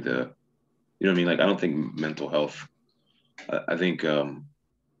gives me you know what I mean? Like, I don't think mental health, I think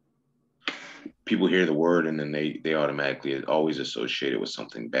people hear the word and then they automatically always associate it with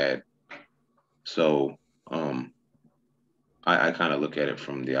something bad. So um, I kind of look at it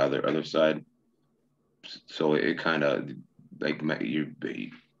from the other side. So it kind of like you're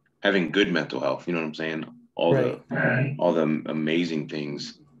having good mental health. You know what I'm saying? All Right. the amazing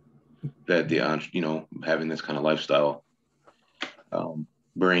things that having this kind of lifestyle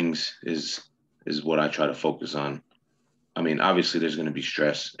brings is what I try to focus on. I mean, obviously, there's going to be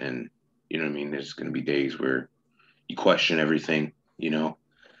stress, and you know what I mean. There's going to be days where you question everything, and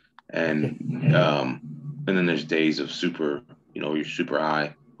and then there's days of you're super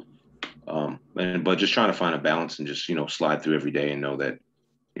high. But just trying to find a balance and just slide through every day and know that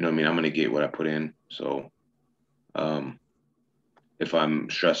what I mean, I'm going to get what I put in. So um, if I'm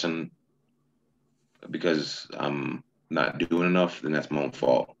stressing because I'm not doing enough, then that's my own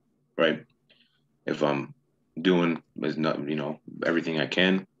fault, right? If I'm doing is not everything I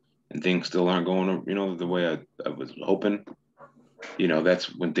can and things still aren't going the way I was hoping,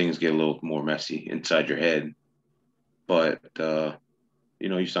 that's when things get a little more messy inside your head. But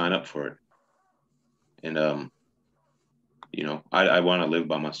you sign up for it, and I want to live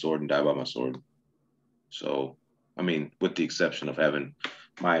by my sword and die by my sword. So I mean, with the exception of having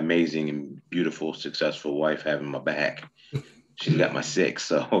my amazing and beautiful, successful wife having my back, she's got my six.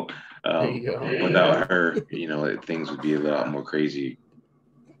 So There you go. without her, things would be a lot more crazy.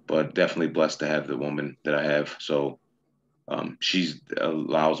 But definitely blessed to have the woman that I have. So she's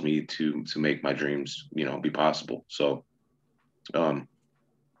allows me to make my dreams, be possible. So um,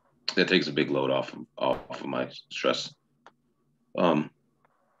 that takes a big load off of my stress. Um,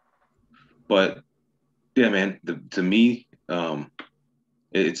 but yeah, man, to me,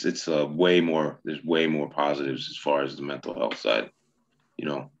 it's way more. There's way more positives as far as the mental health side.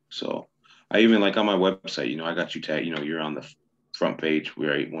 So I even like on my website, I got you tagged. You're on the front page,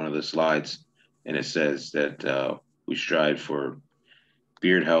 where one of the slides, and it says that we strive for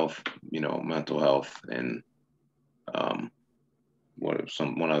beard health, mental health, and um,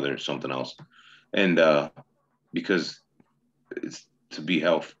 one other something else, and because it's to be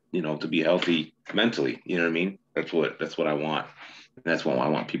healthy mentally. You know what I mean? That's what I want. That's what I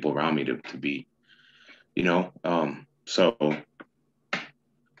want people around me to be. So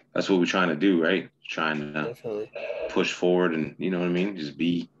that's what we're trying to do, right? Trying to Definitely. push forward, and you know what I mean. Just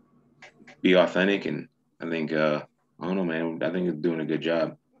be authentic, and I think I don't know, man. I think you're doing a good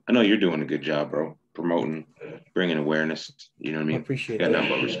job. I know you're doing a good job, bro. Promoting, bringing awareness. You know what I I mean? appreciate Got that. nothing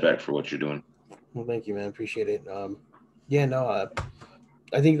but respect for what you're doing. Well, thank you, man. Appreciate it. Yeah, no,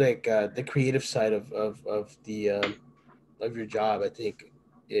 I think like the creative side of the of your job, I think,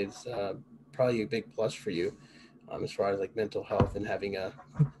 is probably a big plus for you, as far as like mental health and having a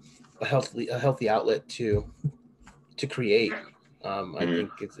healthy outlet to create. I Mm-hmm.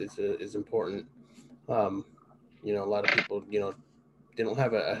 think is important. Um, a lot of people, they don't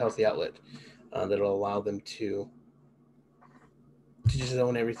have a healthy outlet that'll allow them to just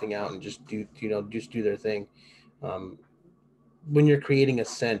zone everything out and just do their thing. Um, when you're creating a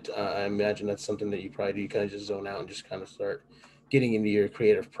scent, I imagine that's something that you probably do. You kind of just zone out and just kind of start getting into your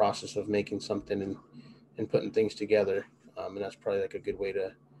creative process of making something and putting things together. And that's probably like a good way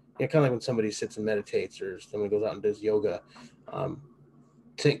to, kind of like when somebody sits and meditates or someone goes out and does yoga. Um,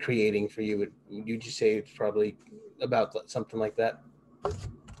 Scent creating for you, would you say it's probably about something like that?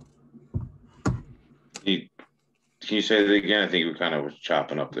 Can you say that again? I think we kind of was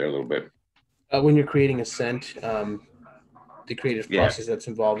chopping up there a little bit. When you're creating a scent, the creative Yeah. process that's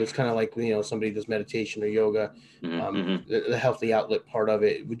involved. It's kind of like, somebody does meditation or yoga, Mm-hmm, mm-hmm, the healthy outlet part of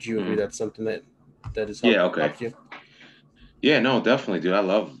it. Would you agree mm-hmm. that's something that has Yeah. Okay. helped you? Yeah. No, definitely, dude. I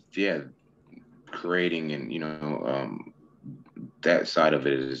love creating and that side of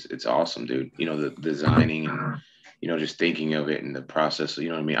it is it's awesome, dude. The designing and just thinking of it and the process. You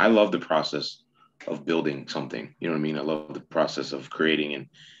know what I mean? I love the process of building something. You know what I mean? I love the process of creating and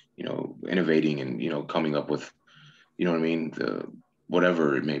innovating and coming up with what I mean, the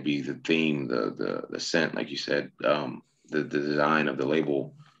whatever it may be, the theme, the scent, like you said, the design of the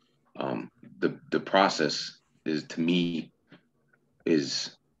label, um, the process is to me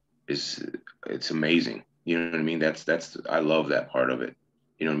is is it's amazing. You know what I mean? That's I love that part of it.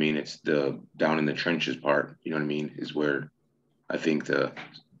 You know what I mean? It's the down in the trenches part. You know what I mean? Is where I think the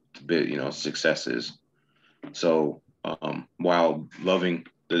bit success is. So while loving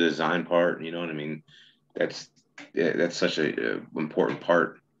the design part, you know what I mean? That's that's such a important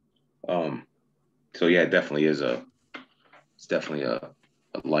part. Um, so yeah, it definitely is it's definitely a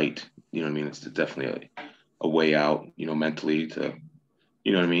light. You know what I mean? It's definitely a way out. Mentally to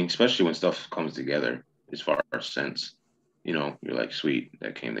what I mean? Especially when stuff comes together as far as sense. You're like, sweet,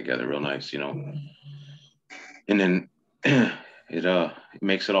 that came together real nice. And then it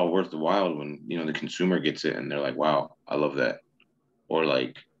makes it all worth the while when the consumer gets it and they're like, wow, I love that. Or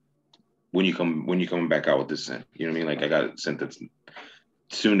like when you coming back out with this scent, you know what I mean? Like I got a scent that's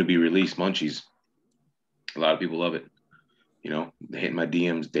soon to be released, Munchies. A lot of people love it. They hit my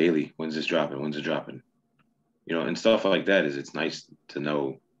DMs daily. When's this dropping? When's it dropping? And stuff like that is it's nice to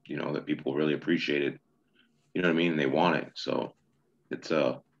know, that people really appreciate it. You know what I mean? And they want it. So it's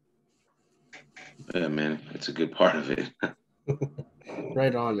yeah, man, it's a good part of it.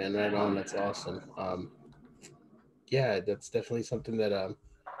 Right on, man. Right on. That's awesome. Yeah, that's definitely something that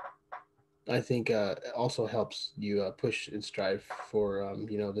I think also helps you push and strive for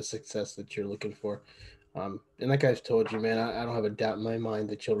the success that you're looking for. And like I've told you, man, I don't have a doubt in my mind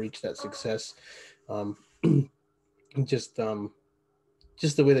that you'll reach that success. Um, just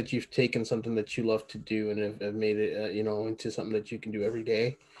just the way that you've taken something that you love to do and have made it into something that you can do every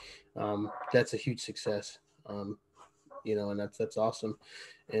day. That's a huge success. And that's awesome.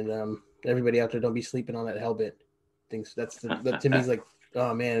 And everybody out there, don't be sleeping on that Hellbent. Things that to me is like,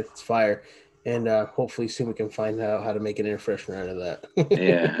 oh man, it's fire. And hopefully soon we can find out how to make an air freshener out of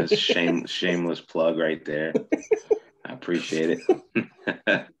Yeah, it's that. shameless plug right there. I appreciate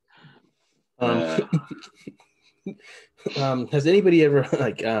it. um, uh, has anybody ever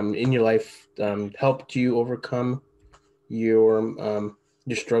like in your life helped you overcome your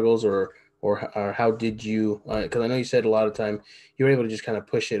your struggles, or how did you? Because I know you said a lot of time you were able to just kind of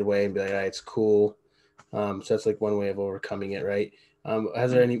push it away and be like, all right, it's cool. So that's like one way of overcoming it, right?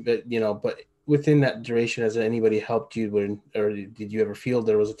 Has there any, but within that duration, has anybody helped you when, or did you ever feel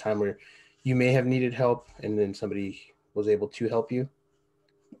there was a time where you may have needed help and then somebody was able to help you?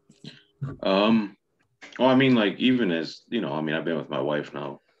 um, well, I mean, like even as I mean, I've been with my wife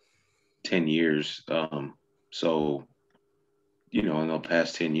now 10 years. So in the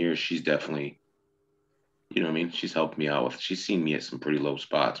past 10 years, she's definitely I mean, she's helped me out with. She's seen me at some pretty low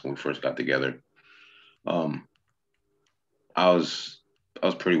spots when we first got together. Um, I was I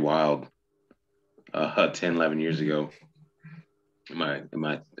was pretty wild 10, 11 years ago in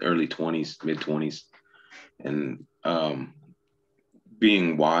my early 20s, mid 20s, and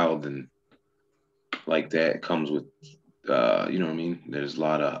being wild and like that comes with what I mean. There's a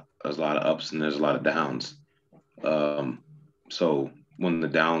lot of ups and there's a lot of downs. Um, so when the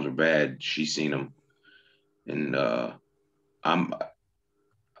downs are bad, she's seen them, and I'm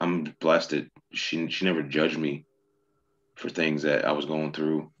I'm blessed that she never judged me for things that I was going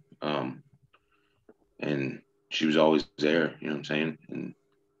through. Um, and she was always there, you know what I'm saying? And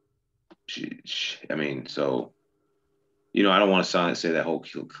I mean, so, I don't want to say that whole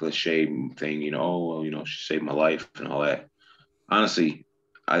cliche thing, oh, well, she saved my life and all that. Honestly,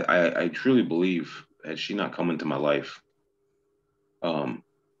 I truly believe had she not come into my life, um,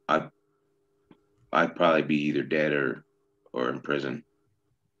 I, I'd probably be either dead or in prison.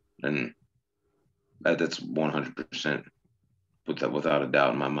 And that's 100% without a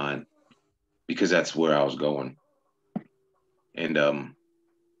doubt in my mind, because that's where I was going. And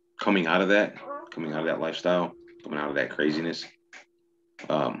coming out of that, coming out of that lifestyle, coming out of that craziness,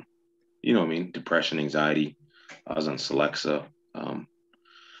 um, what I mean, depression, anxiety. I was on Celexa,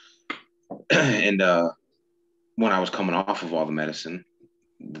 and when I was coming off of all the medicine,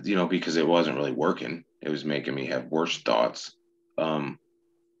 because it wasn't really working, It was making me have worse thoughts. Um,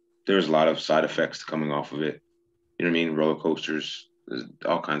 there was a lot of side effects coming off of it. You know what I mean? Roller coasters,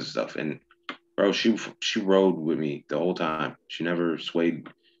 all kinds of stuff. And bro, she rode with me the whole time. She never swayed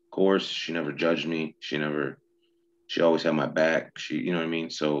course. She never judged me. She always had my back. You know what I mean?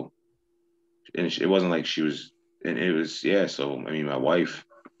 So, and it wasn't like she was, and it was, yeah. So, I mean, my wife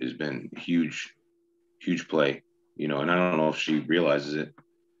has been huge play, you know, and I don't know if she realizes it.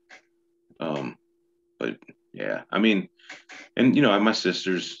 Um, but yeah, I mean, and you know, my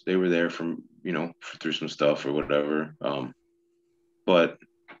sisters, they were there from, you know, through some stuff or whatever. But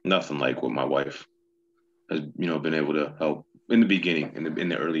nothing like what my wife has, you know, been able to help in the beginning, in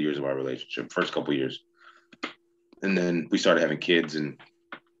the early years of our relationship, first couple years. And then we started having kids, and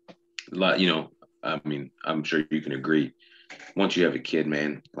a lot, you know, I mean, I'm sure you can agree. Once you have a kid,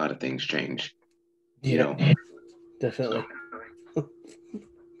 man, a lot of things change, you Yeah, know. So, definitely.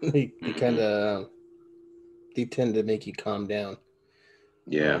 They kind mhm. of they tend to make you calm down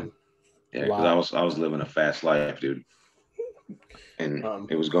Yeah, um, a yeah, because lot. I was living a fast life, dude, and Um,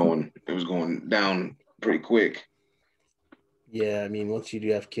 it was going down pretty quick. yeah, I mean, once you do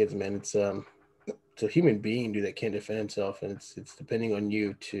have kids, man, it's a human being, dude, that can't defend himself, and it's depending on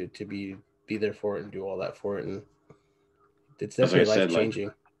you to be there for it and do all that for it, and it's As I definitely life said, like,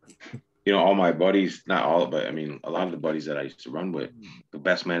 changing. you know, all my buddies, not all, but I mean, a lot of the buddies that I used to run with, the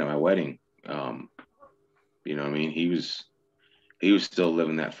best man at my wedding, um, you know, what I mean, he was still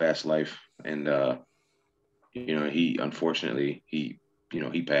living that fast life, and you know, he unfortunately you know,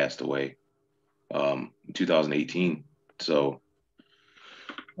 he passed away in 2018. So,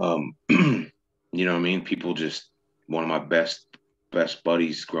 you know, what I mean, people just one of my best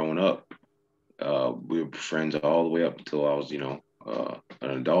buddies growing up. We were friends all the way up until I was, you know, an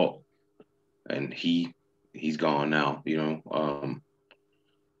adult, and he's gone now. You know,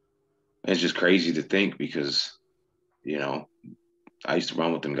 it's just crazy to think because you know I used to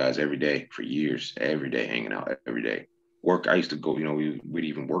run with them guys every day for years, every day hanging out every day. Work, I used to go, you know, we'd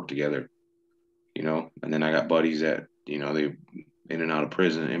even work together, you know, and then I got buddies that, you know, they in and out of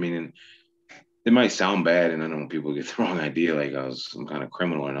prison. I mean, and it might sound bad, and I don't want people to get the wrong idea, like I was some kind of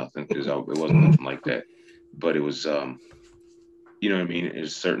criminal or nothing, because it wasn't nothing like that. But it was, you know what I mean?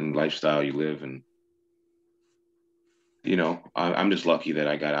 It's a certain lifestyle you live, and you know, I'm just lucky that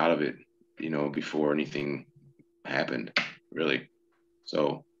I got out of it, you know, before anything happened, really.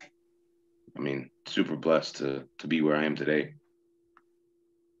 So, I mean, super blessed to be where I am today.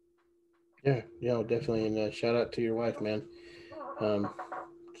 Yeah, yeah, definitely, and shout out to your wife, man.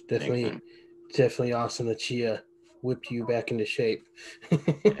 It's Thanks, definitely man. definitely awesome that she whipped you back into shape.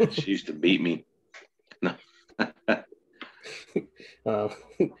 Yeah, she used to beat me. No. uh,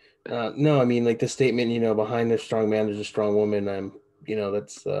 no, I mean, like the statement, behind a strong man, there's a strong woman.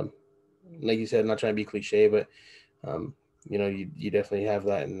 That's like you said, I'm not trying to be cliche, but um, you definitely have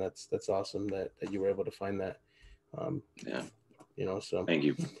that, and that's awesome that you were able to find that. Um, Yeah, so thank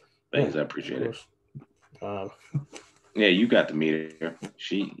you. yeah, Thanks, I of appreciate it. course. Um, Yeah, you got to meet her.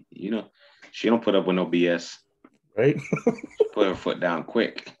 She, you know, she don't put up with no BS. right? She put her foot down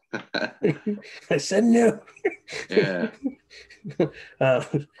quick. I said no. Yeah, uh,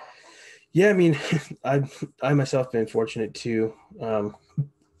 yeah, I mean, I I myself been fortunate too.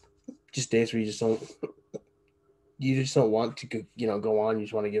 Just days where you just don't want to go on. You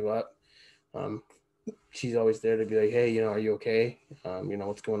just want to give up. Um, she's always there to be like, hey, are you okay?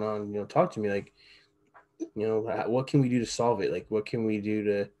 What's going on? Talk to me. Like, what can we do to solve it? Like, what can we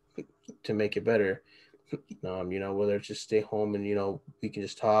do to make it better? Whether it's just stay home and we can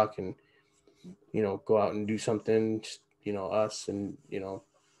just talk and go out and do something. Just us and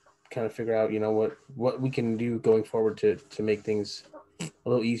kind of figure out what we can do going forward to make things a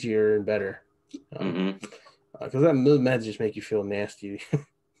little easier and better. mm-hmm. Because that meds just make you feel nasty.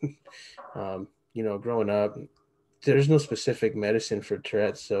 Growing up, there's no specific medicine for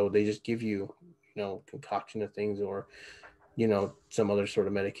Tourette's, so they just give you, concoction of things or, some other sort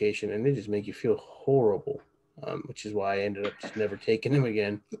of medication, and they just make you feel horrible. Which is why I ended up just never taking them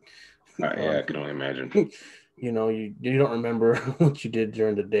again. Yeah, Um, I can only imagine. you don't remember what you did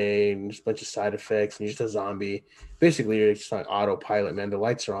during the day, and just a bunch of side effects, and you're just a zombie. Basically, you're just on autopilot, man. The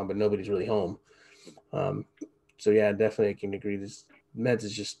lights are on, but nobody's really home. Um, so yeah, definitely I can agree. This meds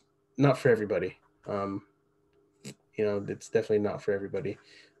is just not for everybody. Um, it's definitely not for everybody.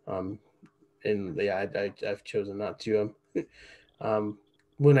 Um, and yeah, I've chosen not to. Um,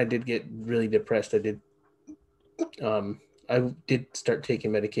 when I did get really depressed, I did start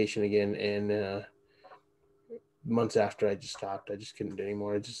taking medication again, and months after I just stopped. I just couldn't do it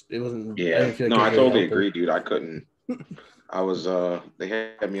anymore. It wasn't. I Yeah, didn't feel like no, it I was really totally helping. agree, dude. I couldn't. I was they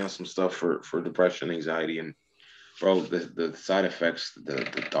had me on some stuff for depression, anxiety, and bro, the side effects, the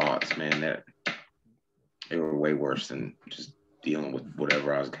thoughts, man, that they were way worse than just dealing with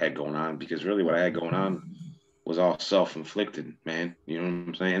whatever had going on. Because really, what I had going on was all self inflicted, man. You know what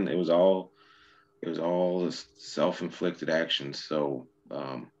I'm saying? It was all this self inflicted actions. So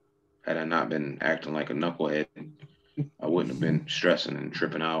had I not been acting like a knucklehead, I wouldn't have been stressing and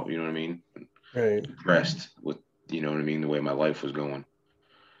tripping out. You know what I mean? Right. Depressed with, you know what I mean, the way my life was going.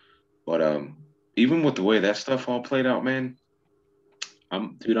 But even with the way that stuff all played out, man,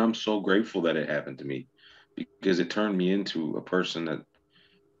 I'm so grateful that it happened to me because it turned me into a person that,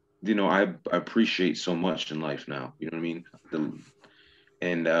 I appreciate so much in life now. You know what I mean?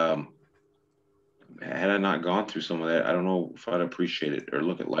 And had I not gone through some of that, I don't know if I'd appreciate it or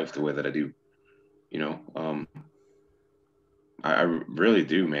look at life the way that I do. You know, I really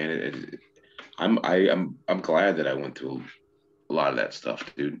do, man. I'm glad that I went through a lot of that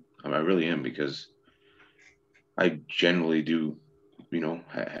stuff, dude. I really am because I generally do,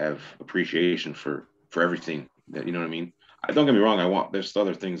 have appreciation for everything that, you know what I mean. I don't get me wrong. There's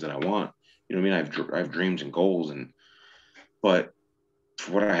other things that I want. You know what I mean. I have dreams and goals, but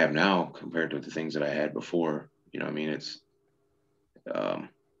for what I have now compared to the things that I had before, you know what I mean. It's um,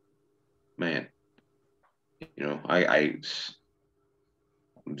 man, I'm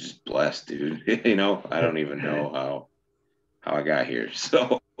just blessed, dude. I don't even know how I got here.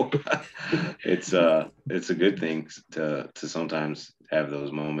 So it's a good thing to sometimes have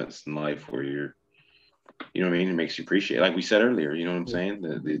those moments in life where you know what I mean, it makes you appreciate, like we said earlier, you know what I'm saying?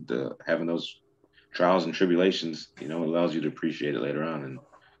 The having those trials and tribulations, it allows you to appreciate it later on.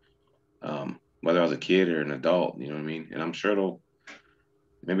 And whether I was a kid or an adult, you know what I mean? And I'm sure it'll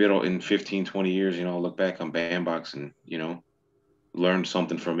in 15, 20 years, I'll look back on Bandbox and, learn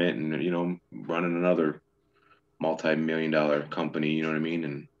something from it and, running another multi-million dollar company, you know what I mean?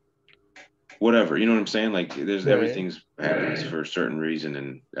 And whatever, you know what I'm saying? Like there's Right. everything's happens for a certain reason.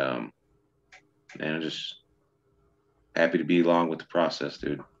 And I'm just happy to be along with the process,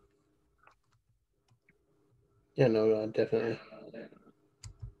 dude. Yeah, no, definitely.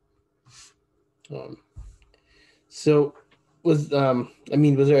 Um, so was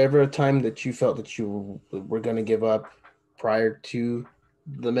there ever a time that you felt that you were gonna give up prior to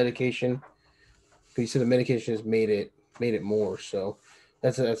the medication? Because you said the medication has made it more. So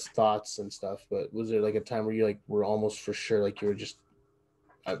that's thoughts and stuff. But was there like a time where you like were almost for sure like you were just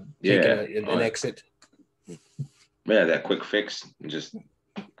taking Yeah. an exit? Yeah, that quick fix and just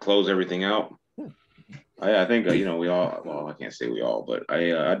close everything out. I think we all. Well, I can't say we all, but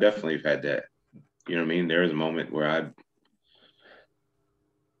I definitely have had that. You know what I mean? There was a moment where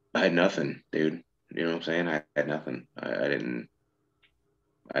I had nothing, dude. You know what I'm saying? I had nothing. I didn't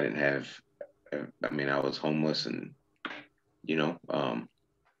have. I mean, I was homeless, and you know, um,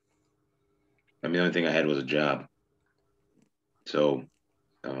 I mean, the only thing I had was a job. So,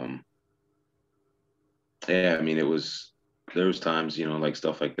 um, yeah, I mean, there was times, like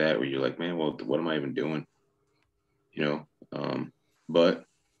stuff like that where you're like, man, well, what am I even doing? You know, but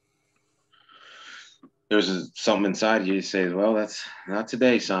there's something inside you says, well, that's not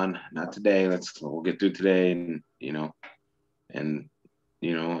today, son, not today. We'll get through today, and it,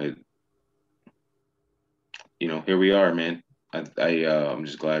 here we are, man. I'm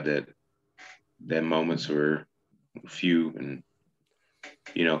just glad that moments were few, and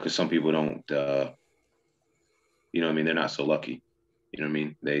because some people don't, I mean, they're not so lucky. You know what I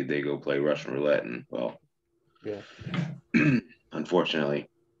mean? They go play Russian roulette, and well, Yeah. unfortunately,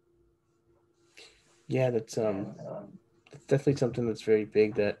 Yeah, that's definitely something that's very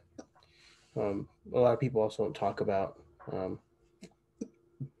big that a lot of people also don't talk about. Um,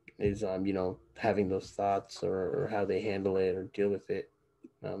 is having those thoughts or how they handle it or deal with it,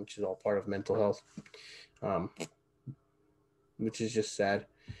 which is all part of mental health, um, which is just sad.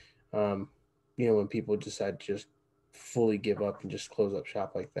 Um, when people decide to just fully give up and just close up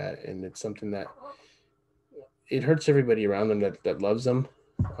shop like that, and it's something that it hurts everybody around them that loves them,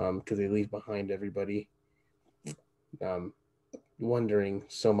 because they leave behind everybody um, wondering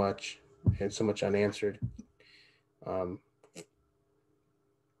so much and so much unanswered, um,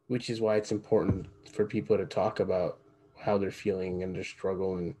 which is why it's important for people to talk about how they're feeling and their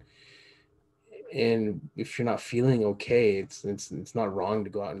struggle, and if you're not feeling okay, it's not wrong to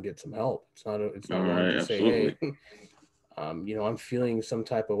go out and get some help. It's not all wrong right, to say, absolutely, hey, I'm feeling some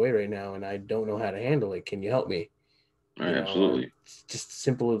type of way right now and I don't know how to handle it. Can you help me? all right, absolutely, It's just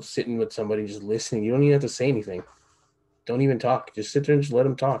simple of sitting with somebody, just listening. You don't even have to say anything. Don't even talk. Just sit there and just let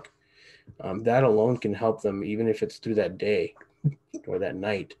them talk. That alone can help them, even if it's through that day or that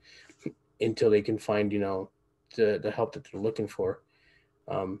night, until they can find, the help that they're looking for.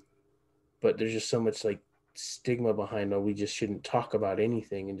 Um, but there's just so much like stigma behind, oh, we just shouldn't talk about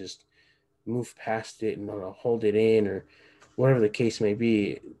anything and just move past it and hold it in, or whatever the case may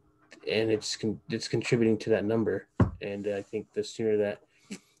be. And it's contributing to that number. And I think the sooner that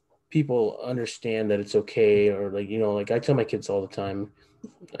people understand that it's okay, or like, like I tell my kids all the time,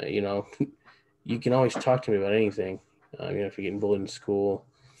 you know, you can always talk to me about anything. If you're getting bullied in school,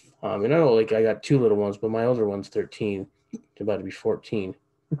 and I know, like, I got two little ones, but my older one's 13, about to be 14.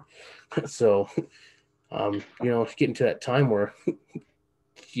 So, getting to that time where,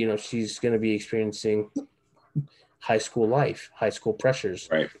 she's going to be experiencing high school life, high school pressures,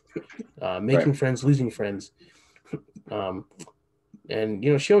 Right. making friends, losing friends. Um,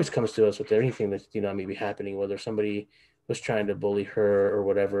 and, she always comes to us with anything that, may be happening, whether somebody was trying to bully her or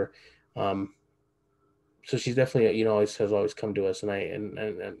whatever. So she's definitely, always come to us, and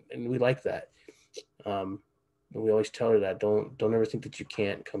and we like that. And we always tell her that don't ever think that you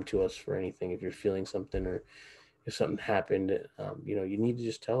can't come to us for anything if you're feeling something, or if something happened. You need to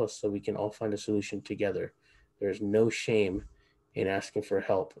just tell us so we can all find a solution together. There's no shame in asking for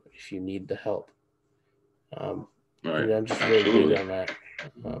help if you need the help. Right. And I'm just very big Absolutely. on that,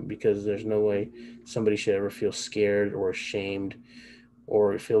 because there's no way somebody should ever feel scared or ashamed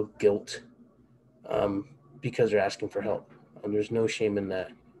or feel guilt, um, because they're asking for help. There's no shame in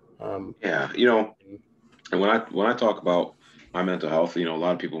that. Um, Yeah. And when I talk about my mental health, a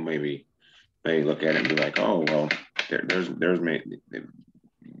lot of people may look at it and be like, oh well, there's may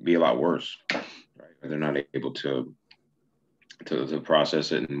be a lot worse, right? They're not able to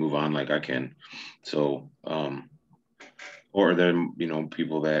process it and move on like I can. So, or then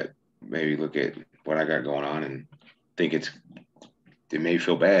people that maybe look at what I got going on and think they may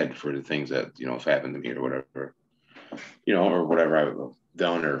feel bad for the things that have happened to me or whatever, or whatever I've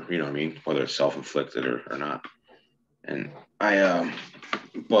done, or what I mean, whether it's self-inflicted or not. And I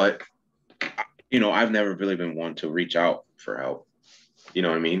but I've never really been one to reach out for help. You know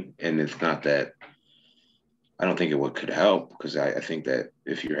what I mean? And it's not that I don't think it could help, because I think that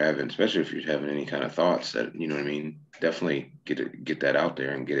if you're having, especially if you're having any kind of thoughts, that what I mean, definitely get that out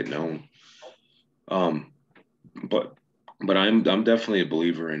there and get it known. Um, but I'm definitely a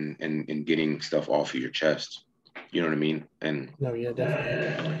believer in getting stuff off of your chest. You know what I mean? And no, yeah,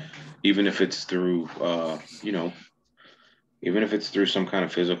 definitely. even if it's through even if it's through some kind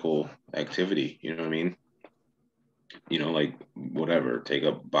of physical activity, you know what I mean? Like whatever, take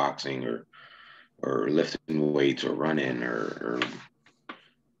up boxing or lifting weights or running or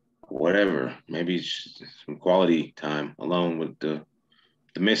whatever. Maybe it's some quality time alone with the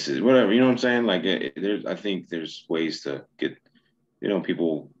misses, whatever. You know what I'm saying? Like there's, I think there's ways to get,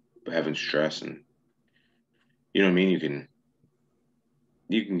 people having stress, and you know what I mean.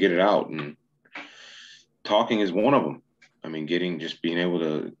 You can get it out, and talking is one of them. I mean, just being able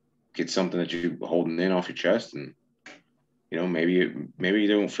to get something that you're holding in off your chest, and maybe you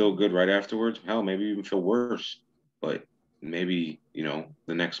don't feel good right afterwards. Hell, maybe you even feel worse. But maybe the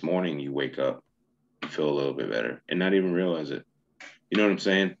next morning you wake up, you feel a little bit better, and not even realize it. You know what I'm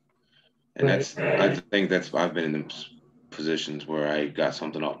saying? And Right. I think I've been in those positions where I got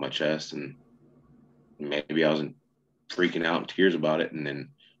something off my chest, and maybe I wasn't freaking out in tears about it, and then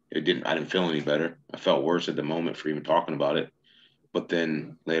I didn't feel any better. I felt worse at the moment for even talking about it. But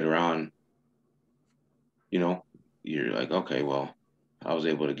then later on, you know, you're like, okay, well, I was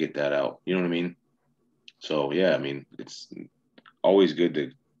able to get that out. You know what I mean? So yeah, I mean, it's always good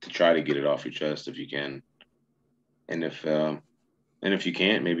to try to get it off your chest if you can. And if you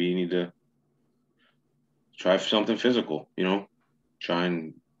can't, maybe you need to try something physical, try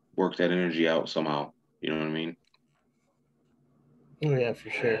and work that energy out somehow. You know what I mean? Oh yeah, for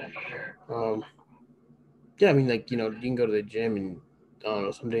sure. Um, yeah, I mean, like, you can go to the gym, and I don't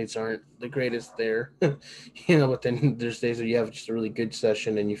know, some days aren't the greatest there, but then there's days where you have just a really good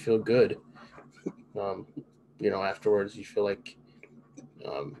session and you feel good. Um, Afterwards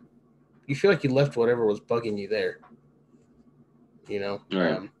um, you feel like you left whatever was bugging you there. You know,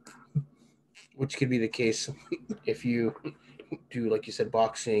 Right. which could be the case if you do, like you said,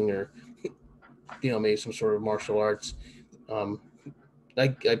 boxing, or maybe some sort of martial arts. Um, I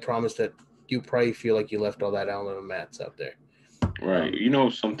promise that you probably feel like you left all that out on the mats out there. Right.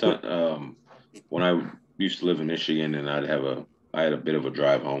 Um, Sometimes when I used to live in Michigan, and I had a bit of a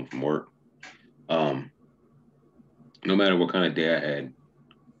drive home from work. Um, no matter what kind of day I had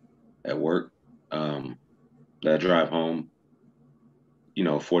at work, um, that drive home,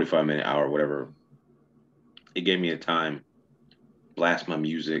 45-minute hour, whatever, it gave me a time, blast my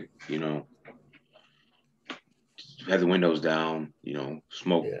music, have the windows down,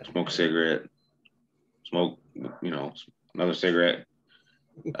 smoke yeah, a cigarette, smoke, another cigarette,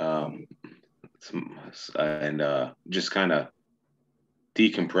 um, and just kind of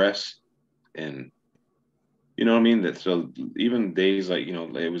decompress. And you know what I mean? That so even days like,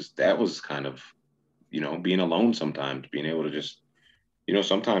 that was kind of, being alone sometimes, being able to just,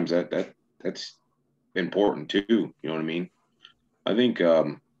 sometimes that's important too. You know what I mean? I think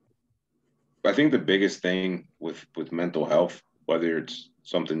I think the biggest thing with mental health, whether it's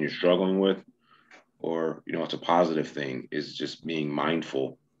something you're struggling with or it's a positive thing, is just being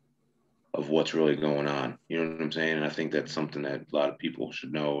mindful of what's really going on. You know what I'm saying? And I think that's something that a lot of people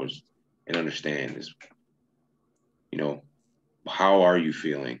should know is and understand is, you know, how are you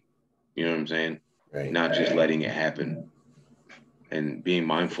feeling? You know what I'm saying? Right. Not just letting it happen and being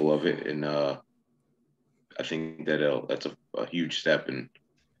mindful of it. And I think that's a huge step in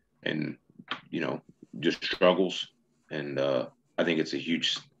just struggles. And I think it's a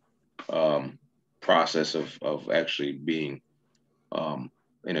huge um, process of actually being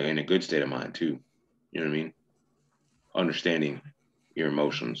in a good state of mind too. You know what I mean? Understanding your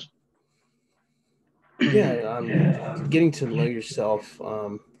emotions. Yeah, getting to know yourself,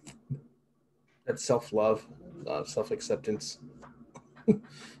 that self love, self acceptance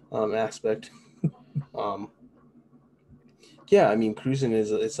aspect. Um, yeah, I mean, cruising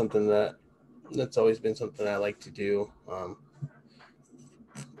is something that's always been something I like to do.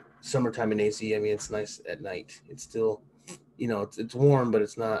 Summertime in AC, I mean, it's nice at night. It's still, it's warm, but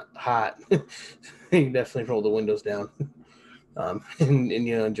it's not hot. You definitely roll the windows down, and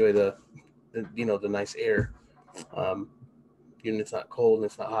enjoy the nice air. Um, it's not cold and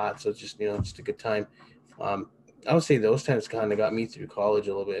it's not hot, so it's just a good time. Um, I would say those times kind of got me through college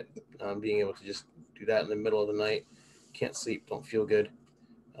a little bit. Being able to just do that in the middle of the night, can't sleep, don't feel good.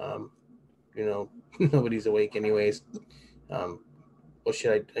 Um, you know, Nobody's awake anyways. Um, what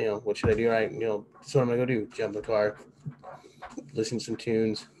should I do? That's what I'm gonna go do. Jump in the car, listen to some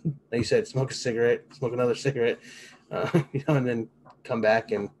tunes. Like you said, smoke a cigarette, smoke another cigarette, and then come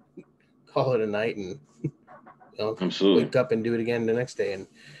back and call it a night, and Absolutely. wake up and do it again the next day. And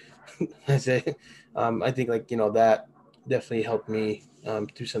I say, I think that definitely helped me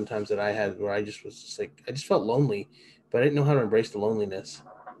through some times that I had where I just was just like I just felt lonely, but I didn't know how to embrace the loneliness.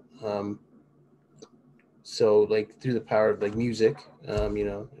 Um, so like through the power of like music,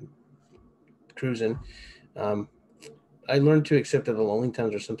 cruising, um, I learned to accept that the lonely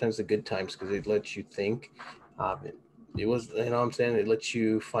times are sometimes the good times because it lets you think. It was, what I'm saying, it lets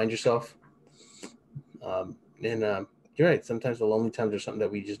you find yourself. And You're right. Sometimes the lonely times are something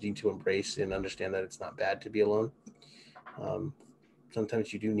that we just need to embrace and understand that it's not bad to be alone. Um,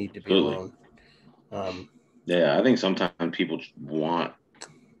 Sometimes you do need to be Absolutely. alone. Um, Yeah, I think sometimes people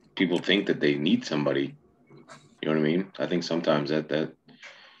think that they need somebody. You know what I mean? I think sometimes that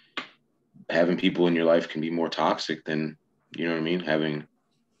having people in your life can be more toxic than, you know what I mean, having,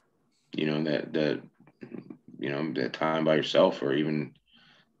 that that time by yourself, or even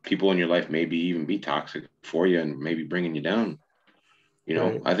people in your life maybe even be toxic for you and maybe bringing you down.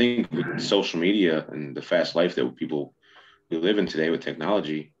 right. I think with social media and the fast life that people we live in today with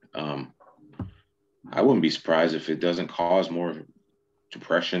technology, I wouldn't be surprised if it doesn't cause more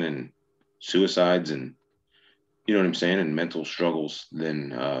depression and suicides and, you know what I'm saying, and mental struggles than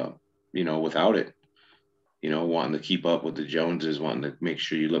without it. Wanting to keep up with the Joneses, wanting to make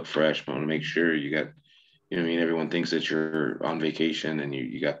sure you look fresh, wanting to make sure you got, what I mean, everyone thinks that you're on vacation and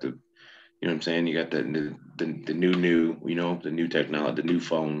you got the, what I'm saying, you got the new, the new technology, the new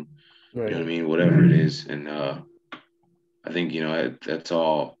phone, you know what I Right. mean, whatever it is. And I think, that's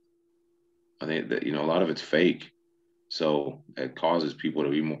all. I think that, a lot of it's fake. So it causes people to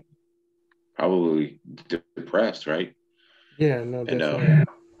be more probably depressed, right? Yeah. No. And Definitely.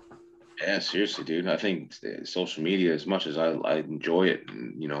 yeah, seriously, dude. I think social media, as much as I enjoy it,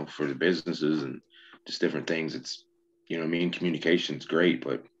 and, for the businesses and just different things, it's, I mean, communication's great,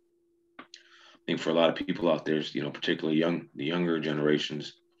 but I think for a lot of people out there, particularly the younger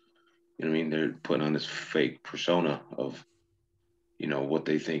generations, I mean, they're putting on this fake persona of, what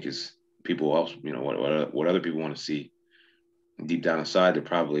they think is people else, what other people want to see. Deep down inside, they're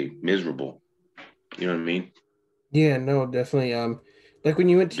probably miserable. You know what I mean? Yeah. No. Definitely. Like when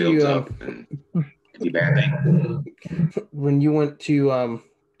you went Built to up and it could be a bad thing. when you went to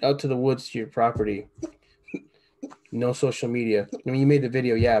out to the woods to your property, no social media. I mean, you made the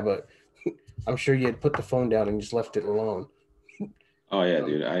video, yeah, but I'm sure you had put the phone down and just left it alone. Oh yeah, Um,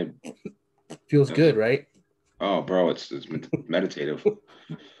 dude. Feels That's, good, right? oh, bro, it's meditative,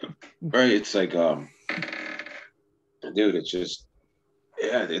 right? It's like, dude, it's just,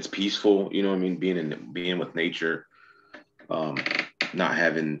 yeah, it's peaceful. You know what I mean? Being with nature, um, not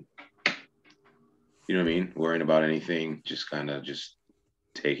having, you know what I mean, worrying about anything, just kind of just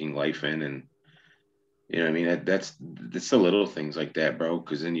taking life in. And you know what I mean, that's the little things like that, bro,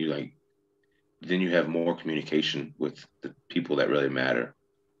 because then you have more communication with the people that really matter.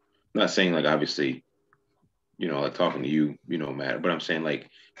 I'm not saying like obviously, like talking to you, matter, but I'm saying like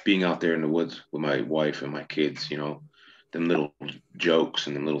being out there in the woods with my wife and my kids, them little jokes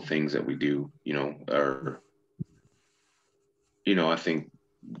and them little things that we do, are, I think,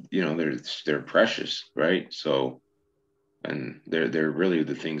 they're precious, right? So, and they're really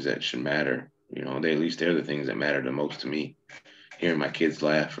the things that should matter. They, at least they're the things that matter the most to me. Hearing my kids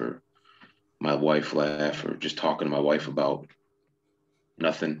laugh, or my wife laugh, or just talking to my wife about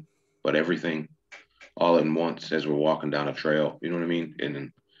nothing but everything all at once as we're walking down a trail. You know what I mean?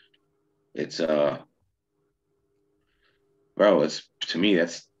 And it's bro, it's, to me,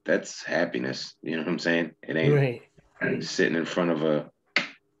 that's happiness. You know what I'm saying? It ain't Right. sitting in front of a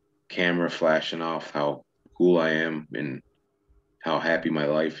camera flashing off how cool I am and how happy my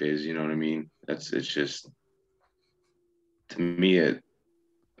life is. You know what I mean? It's just, to me, it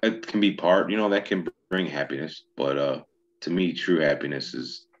can be part, that can bring happiness, but to me, true happiness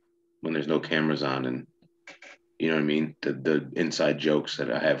is when there's no cameras on, and you know what I mean, the inside jokes that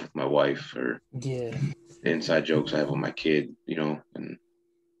I have with my wife, or Yeah. the inside jokes I have with my kid, and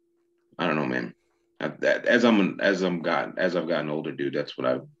I don't know, man. That as I've gotten older, dude, that's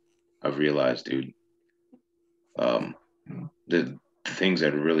what I've realized, dude. Um, the things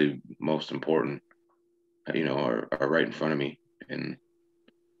that are really most important, are right in front of me, and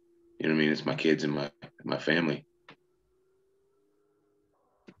you know what I mean. It's my kids and my family.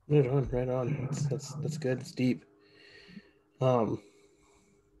 Right on. Right on. That's good. It's deep. Um.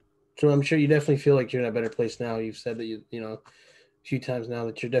 So I'm sure you definitely feel like you're in a better place now. You've said that a few times now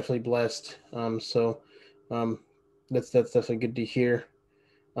that you're definitely blessed. Um, that's definitely good to hear.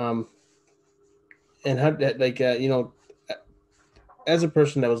 Um, and how that like as a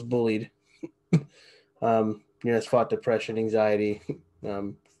person that was bullied, has fought depression, anxiety,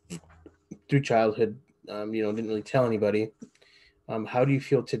 um, through childhood. Didn't really tell anybody. How do you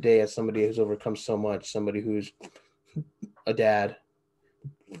feel today as somebody who's overcome so much? Somebody who's a dad,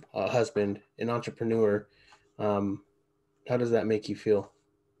 a husband, an entrepreneur. Um, how does that make you feel?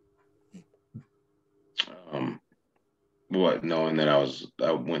 Um, what, knowing that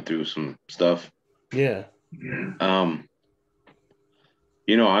I went through some stuff. Yeah. Um,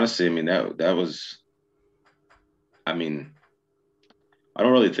 honestly, I mean, that was, I mean, I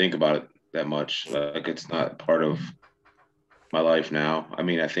don't really think about it that much. Like, it's not part of my life now. I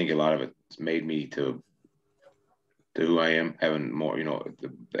mean, I think a lot of it's made me to who I am, having more,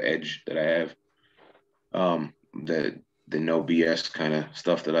 the edge that I have, the no BS kind of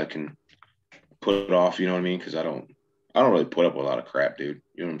stuff that I can put off. You know what I mean? Because I don't really put up with a lot of crap, dude.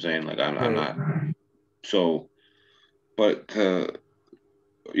 You know what I'm saying? Like, I'm Right. not. So, but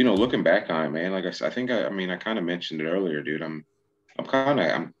looking back on it, man, like I think I mean, I kind of mentioned it earlier, dude. I'm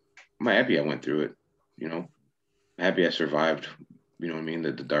happy I went through it. You know, happy I survived. You know what I mean?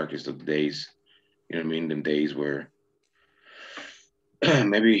 The darkest of the days. You know what I mean? Them days where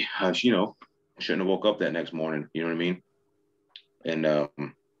maybe shouldn't have woke up that next morning. You know what I mean? And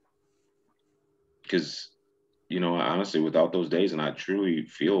because honestly, without those days, and I truly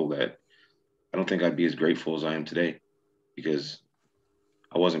feel that I don't think I'd be as grateful as I am today, because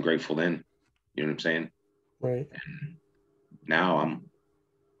I wasn't grateful then. You know what I'm saying? Right. Now I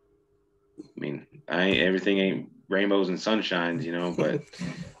mean, everything ain't rainbows and sunshines, but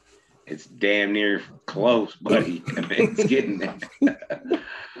it's damn near close, buddy. I mean, it's getting there.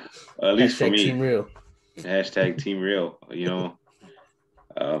 At least for Hashtag team me. real. Hashtag team real.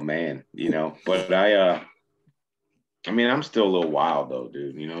 Oh man, but I mean, I'm still a little wild though,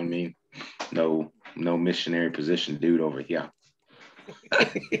 dude. You know what I mean? No missionary position, dude, over here.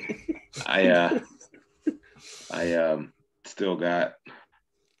 I I still got,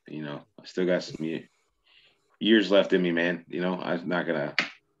 I still got some years left in me, man. I'm not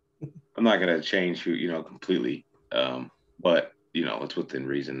gonna change who, completely. But it's within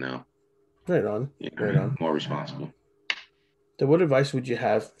reason now. Right on. Right on. More responsible. So, what advice would you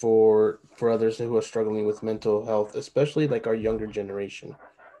have for others who are struggling with mental health, especially like our younger generation?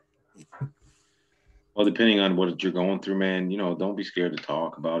 Well, depending on what you're going through, man, don't be scared to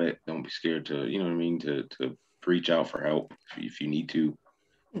talk about it. Don't be scared to, you know what I mean, to reach out for help if you need to.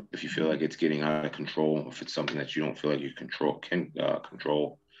 If you feel like it's getting out of control, if it's something that you don't feel like you can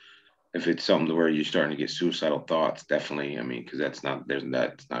control, if it's something to where you're starting to get suicidal thoughts, definitely. I mean, because that's not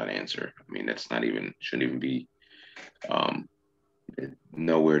an answer. I mean, that's not even shouldn't even be um,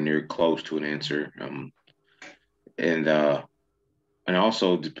 nowhere near close to an answer. And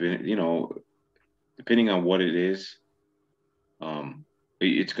also, depend, depending on what it is, um,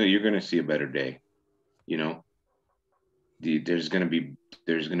 you're gonna see a better day. You know, there's gonna be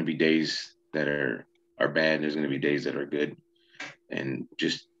days that are bad. There's gonna be days that are good, and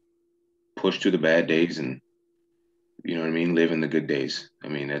just push through the bad days, and you know what I mean. Live in the good days. I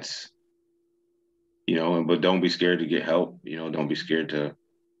mean, that's but don't be scared to get help. Don't be scared to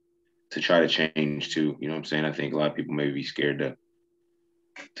try to change too. You know what I'm saying? I think a lot of people may be scared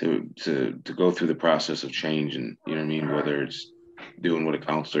to go through the process of change, and you know what I mean, whether it's doing what a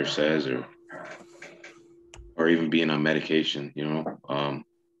counselor says or even being on medication.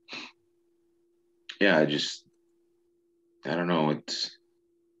 Yeah, I don't know. It's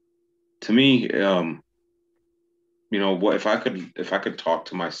to me, what if I could talk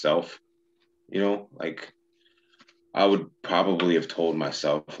to myself, like I would probably have told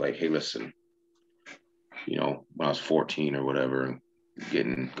myself like, hey, listen, when I was 14 or whatever,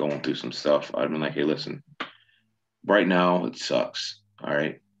 going through some stuff, I'd been like, hey, listen, right now it sucks. All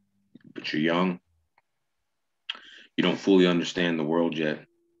right. But you're young. You don't fully understand the world yet.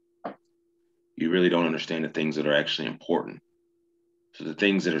 You really don't understand the things that are actually important. So the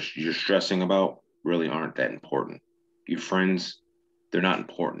things that you're stressing about really aren't that important. Your friends, they're not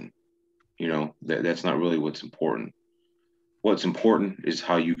important. That's not really what's important. What's important is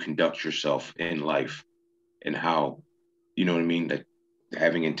how you conduct yourself in life and how, you know what I mean, that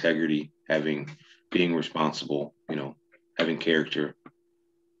having integrity, being responsible, having character.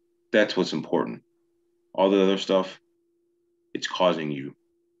 That's what's important. All the other stuff, it's causing you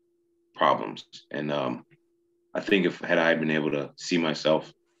problems. And I think if had I been able to see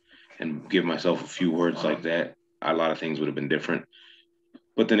myself and give myself a few words like that, a lot of things would have been different.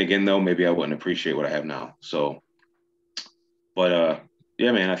 But then again, though, maybe I wouldn't appreciate what I have now. So, but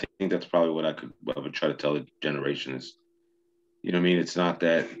yeah, man, I think that's probably what I would try to tell the generation is, you know what I mean? It's not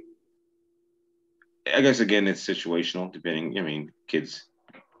that, I guess, again, it's situational, depending, kids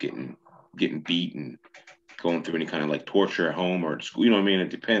getting, getting beat and going through any kind of like torture at home or at school, you know what I mean? It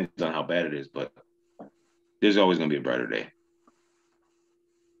depends on how bad it is, but there's always going to be a brighter day.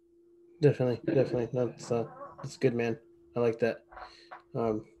 Definitely, definitely. That's good, man. I like that.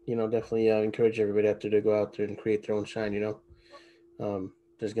 Definitely encourage everybody out there to go out there and create their own shine.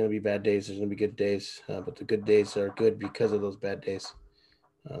 There's going to be bad days. There's going to be good days, but the good days are good because of those bad days.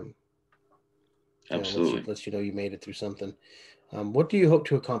 Um, Absolutely. lets you know you made it through something. What do you hope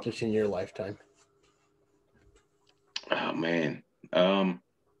to accomplish in your lifetime? Oh man. Um,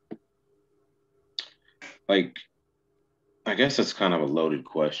 like I guess that's kind of a loaded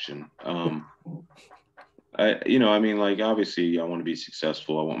question. Like obviously I want to be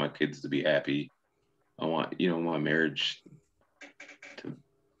successful. I want my kids to be happy. I want, my marriage to,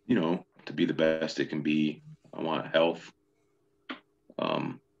 to be the best it can be. I want health.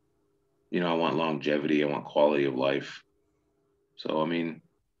 Um, I want longevity. I want quality of life. So, I mean,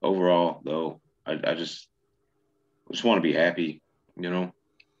 overall though, I just want to be happy, you know,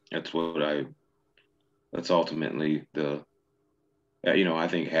 that's what that's ultimately I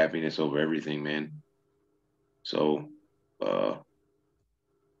think happiness over everything, man. So, uh,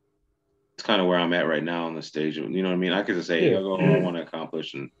 it's kind of where I'm at right now on the stage. You know what I mean? I could just say, Yeah, I want to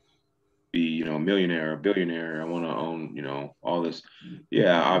accomplish and be, a millionaire, a billionaire. I want to own, all this.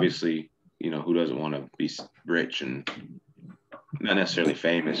 Yeah, obviously, who doesn't want to be rich and not necessarily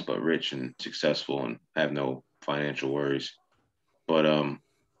famous, but rich and successful and have no financial worries. But I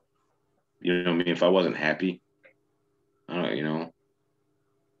mean, if I wasn't happy, I don't,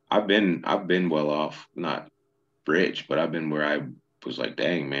 I've been well off, not rich, but I've been where I was like,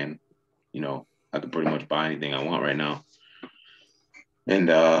 dang, man, you know, I could pretty much buy anything I want right now. And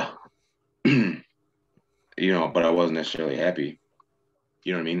but I wasn't necessarily happy.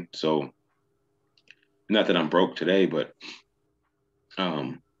 You know what I mean? So not that I'm broke today, but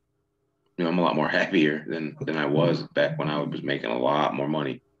um, I'm a lot more happier than I was back when I was making a lot more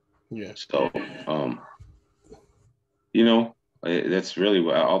money. yeah, So you know, that's really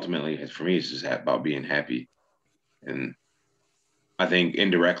what ultimately for me is just about being happy. And I think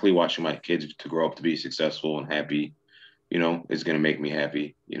indirectly watching my kids to grow up to be successful and happy, is going to make me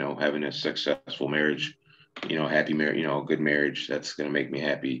happy. Having a successful marriage, happy marriage, a good marriage, that's going to make me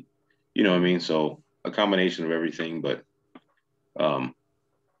happy. You know what I mean? So a combination of everything, but um,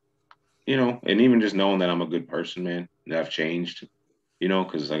 and even just knowing that I'm a good person, man, that I've changed,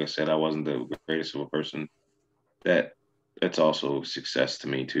 because like I said, I wasn't the greatest of a person. That that's also success to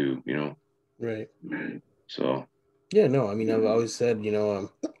me too, right. So Yeah, no, I mean, I've always said,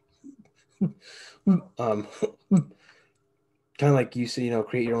 um, kind of like you said,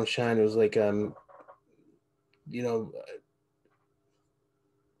 create your own shine. It was like, you know,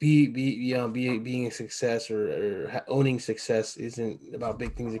 being a success or owning success isn't about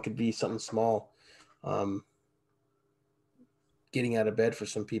big things. It could be something small. Um, Getting out of bed for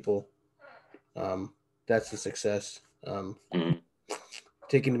some people, um, that's a success. Mm-hmm.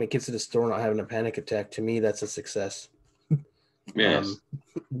 Taking my kids to the store, not having a panic attack, to me, that's a success. Yes. Um,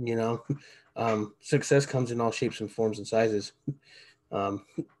 you know, success comes in all shapes and forms and sizes. Um,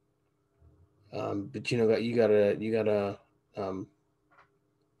 but you gotta um,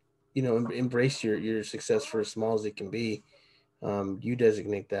 embrace your success for as small as it can be. You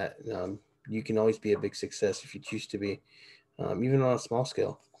designate that. You can always be a big success if you choose to be, even on a small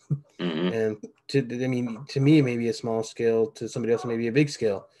scale. Mm-hmm. And to me, it may be a small scale. To somebody else, it may be a big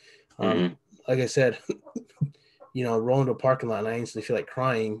scale. Um, Mm-hmm. like I said, rolling to a parking lot and I instantly feel like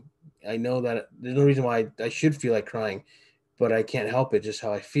crying. I know that there's no reason why I should feel like crying, but I can't help it. Just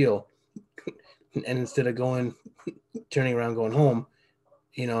how I feel. And instead of turning around, going home,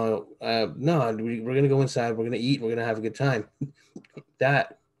 no, we're gonna go inside. We're gonna eat. We're gonna have a good time.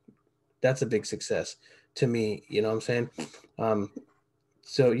 That that's a big success to me. You know what I'm saying? Um,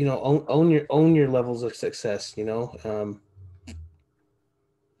 so own your levels of success. All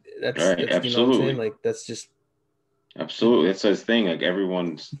That's right. that's you know what I'm saying. Absolutely. Like that's just Absolutely. It's his thing. Like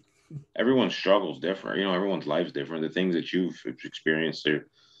everyone's struggles different. Everyone's life's different. The things that you've experienced are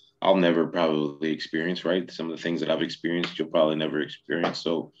I'll never probably experience, right? Some of the things that I've experienced, you'll probably never experience.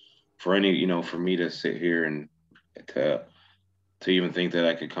 So for me to sit here and to to even think that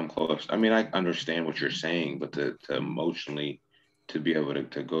I could come close. I mean, I understand what you're saying, but to emotionally to be able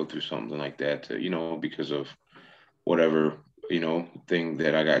to go through something like that, because of whatever, thing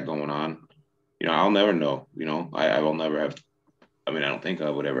that I got going on, I'll never know. I will never have. I mean, I don't think I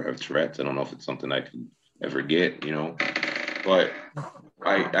would ever have Tourette's. I don't know if it's something I could ever get, but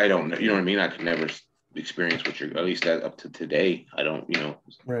I don't know. You know what I mean? I could never experience what you're, at least that up to today. I don't,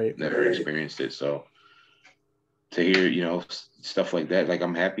 right. never experienced it. So to hear, stuff like that, like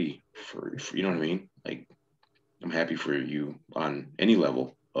I'm happy you know what I mean? Like I'm happy for you on any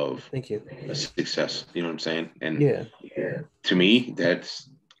level of Thank you. a success. You know what I'm saying? And Yeah. to me, that's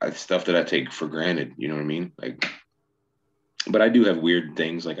stuff that I take for granted. You know what I mean? Like, but I do have weird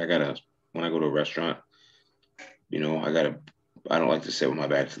things. Like when I go to a restaurant, I don't like to sit with my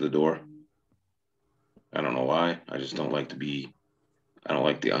back to the door. I don't know why. I just don't like I don't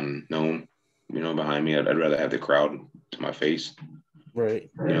like the unknown, behind me. I'd rather have the crowd to my face, Right.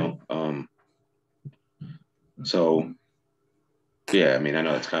 you know? So yeah, I mean, I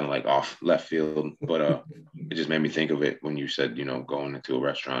know it's kind of like off left field, but it just made me think of it when you said, going into a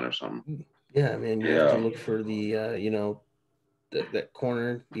restaurant or something. Yeah, man. You have to Yeah. look for the that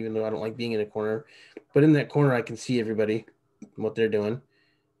corner. Even though I don't like being in a corner, but in that corner, I can see everybody, what they're doing.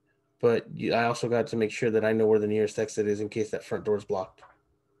 But I also got to make sure that I know where the nearest exit is in case that front door is blocked.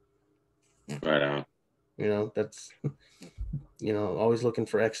 Right on. That's always looking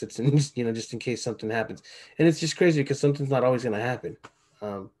for exits and just in case something happens. And it's just crazy because something's not always going to happen.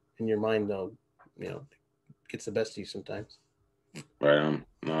 In your mind, though, you know, gets the best of you sometimes. Right on.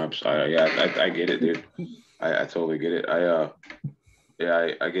 No, yeah, I get it, dude. I totally get it. Yeah,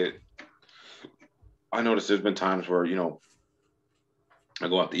 I get it. I noticed there's been times where, I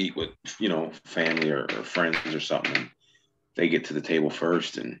go out to eat with, family or friends or something. And they get to the table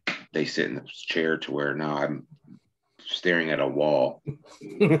first and they sit in the chair to where now I'm staring at a wall.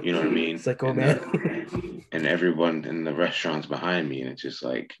 You know what I mean? Psycho And man. and everyone in the restaurant's behind me, and it's just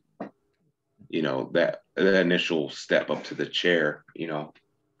like, that initial step up to the chair,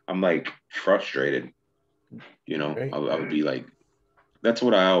 I'm like frustrated. Right. I would be like, that's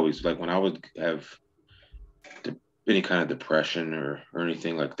what I always like when I would have any kind of depression or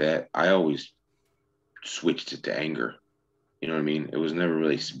anything like that. I always switched it to anger. You know what I mean? It was never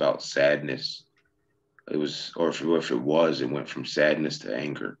really about sadness. It was, or if it was, it went from sadness to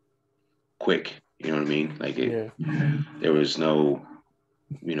anger quick. You know what I mean? Like Yeah. there was no,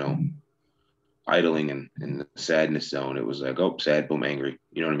 you know, idling in the sadness zone. It was like, oh, sad, boom, angry.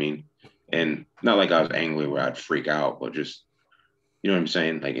 You know what I mean? And not like I was angry where I'd freak out, but just, you know what I'm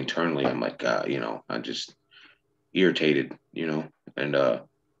saying? Like internally, I'm like, I'm just irritated, and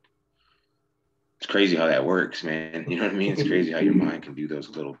it's crazy how that works, man. You know what I mean? It's crazy how your mind can do those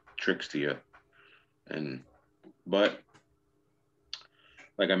little tricks to you. And, but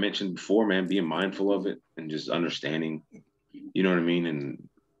like I mentioned before, man, being mindful of it and just understanding, you know what I mean? And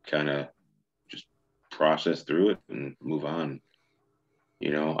kind of just process through it and move on.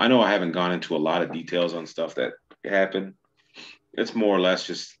 I know I haven't gone into a lot of details on stuff that happened. It's more or less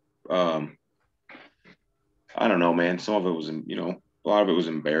just, I don't know, man. Some of it was, a lot of it was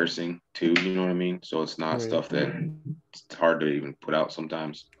embarrassing too. You know what I mean? So it's not Right. stuff that it's hard to even put out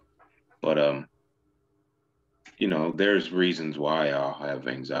sometimes. But there's reasons why I'll have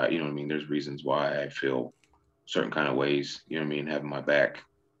anxiety. You know what I mean? There's reasons why I feel certain kind of ways. You know what I mean? Having my back.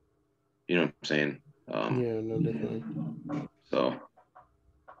 You know what I'm saying? Um, Yeah, no, definitely. so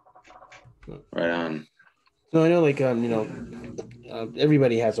right on. So I know, like,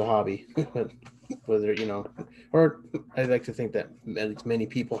 everybody has a hobby, but whether or I like to think that at least many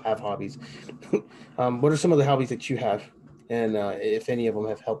people have hobbies. What are some of the hobbies that you have, and if any of them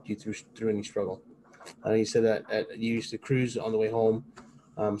have helped you through any struggle? I know you said that you used to cruise on the way home,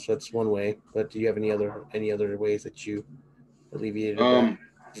 so that's one way. But do you have any other ways that you alleviated that? Um,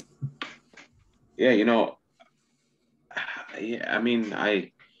 yeah, yeah. I mean,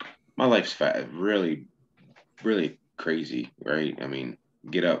 my life's really, really crazy, right? I mean,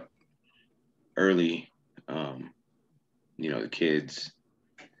 get up early. Um, the kids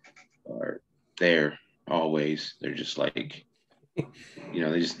are there always. They're just like,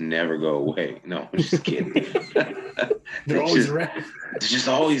 they just never go away. No, I'm just kidding. They're they're always just around. they're just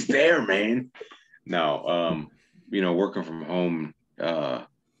always there, man. No, working from home, the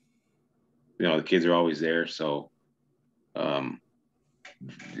kids are always there. So um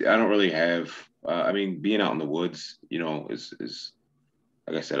I don't really have I mean, being out in the woods, is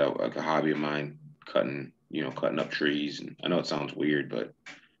like I said, like a hobby of mine, cutting up trees. And I know it sounds weird, but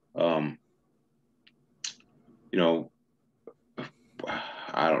um, you know,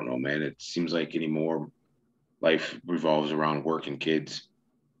 I don't know, man. It seems like anymore life revolves around work and kids,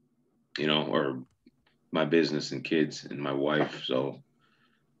 or my business and kids and my wife. So,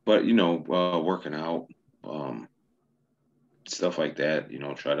 but working out, um, stuff like that,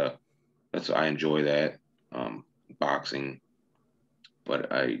 I enjoy that. Boxing,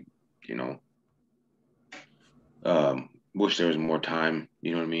 but you know, wish there was more time,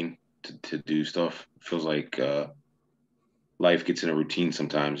 you know what I mean, to do stuff. It feels like life gets in a routine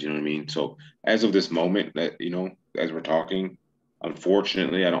sometimes, you know what I mean? So as of this moment that, as we're talking,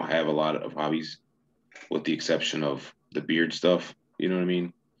 unfortunately, I don't have a lot of hobbies with the exception of the beard stuff, you know what I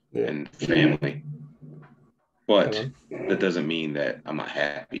mean? Yeah. And family. Hold But on. that doesn't mean that I'm not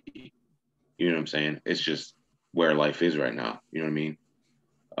happy. You know what I'm saying? It's just where life is right now. You know what I mean?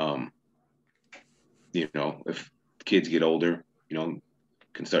 Um, if kids get older,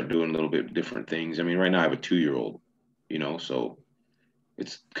 can start doing a little bit different things. I mean, right now I have a 2-year-old, so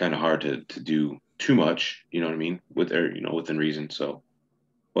it's kind of hard to do too much, you know what I mean, within reason. So,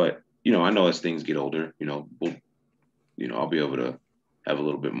 but I know as things get older, I'll be able to have a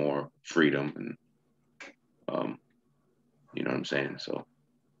little bit more freedom and um, you know what I'm saying. So,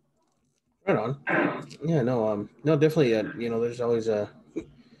 Right on. Yeah, no, no, definitely. There's always a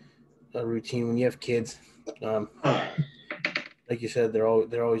routine when you have kids. Um, like you said, they're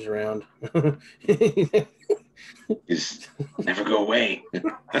always around. just never go away.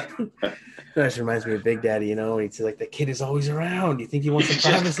 That just reminds me of Big Daddy. He's like, the kid is always around. You think he wants some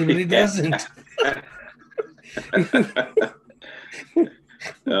Just privacy, but he yeah. doesn't.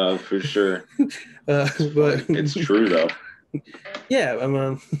 For sure. It's But funny. It's true though. yeah,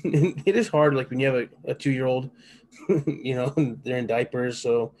 it is hard. Like when you have a 2-year-old, they're in diapers,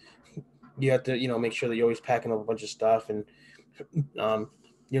 so you have to, make sure that you're always packing up a bunch of stuff and, um,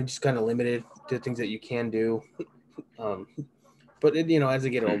 just kind of limited to things that you can do. Um, but as they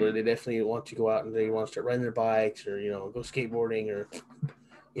get older, they definitely want to go out and they want to start riding their bikes or go skateboarding or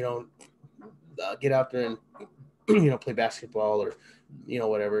you know get out there and play basketball or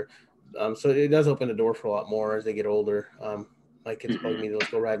whatever. So it does open the door for a lot more as they get older. My kids bug Mm-hmm. me. Let's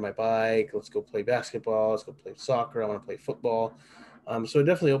go ride my bike. Let's go play basketball. Let's go play soccer. I want to play football. So it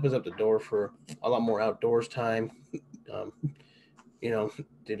definitely opens up the door for a lot more outdoors time. Um, you know,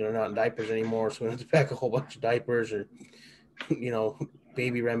 they're not in diapers anymore, so we don't have to pack a whole bunch of diapers or you know,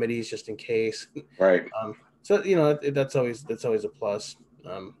 baby remedies just in case. Right. So that's always a plus.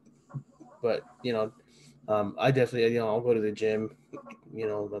 But I definitely I'll go to the gym.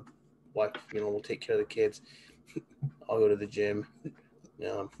 The wife will take care of the kids. I'll go to the gym.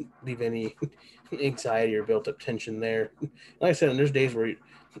 Um, Leave any anxiety or built up tension there. Like I said, and there's days where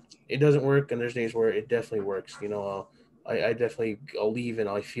it doesn't work, and there's days where it definitely works. I definitely I'll leave, and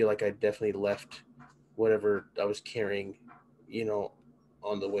I feel like I definitely left whatever I was carrying, you know,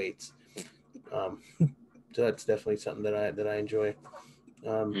 on the weights. Um, so that's definitely something that I enjoy.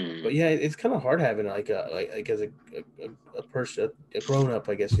 But Mm-hmm. yeah, it's kind of hard having like as a person, a grown up,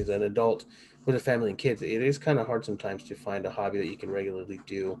 I guess, as an adult with a family and kids. It is kind of hard sometimes to find a hobby that you can regularly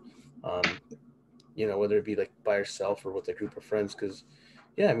do. Um, whether it be like by yourself or with a group of friends, because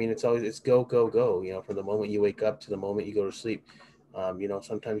yeah, I mean it's go go go. From the moment you wake up to the moment you go to sleep.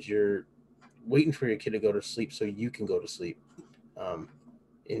 Sometimes you're waiting for your kid to go to sleep so you can go to sleep. Um,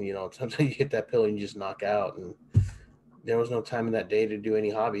 and sometimes you hit that pillow and you just knock out, and there was no time in that day to do any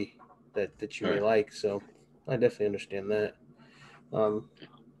hobby that you All may right. like. So I definitely understand that. Um,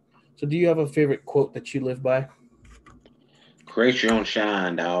 so do you have a favorite quote that you live by? Create your own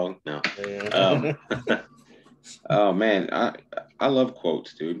shine, dog. No. Yeah. Um, oh man, I love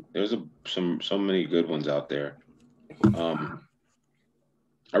quotes, dude. There's so many good ones out there. Um,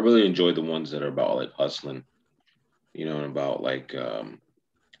 I really enjoy the ones that are about like hustling, and about like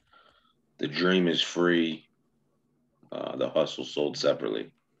the dream is free, the hustle sold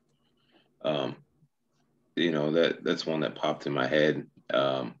separately. Um, that's one that popped in my head.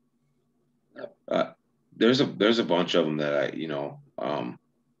 Uh, there's a bunch of them that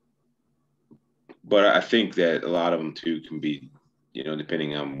but I think that a lot of them too can be,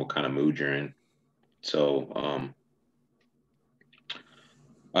 depending on what kind of mood you're in. So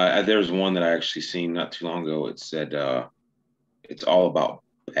there's one that I actually seen not too long ago. It said it's all about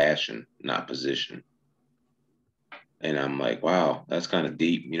passion, not position. And I'm like, wow, that's kind of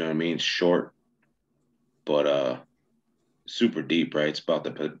deep. You know what I mean? It's short, but super deep, right? It's about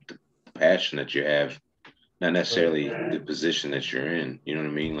the passion that you have, not Right. necessarily the position that you're in. You know what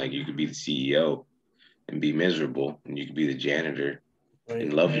I mean? Like you could be the CEO and be miserable, and you could be the janitor Right.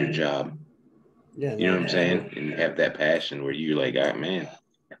 and love your job. Yeah. You know No. what I'm Absolutely. saying? And have that passion where you're like, ah, man,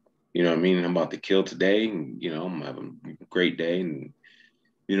 you know what I mean? I'm about to kill today, and I'm having a great day, and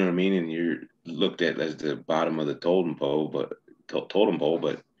you know what I mean? And you're looked at as the bottom of the totem pole, but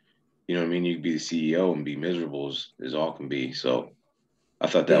you know what I mean? You could be the CEO and be miserable as all can be. So I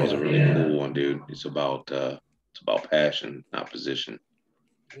thought that was a Yeah. really cool one, dude. It's about passion, not position.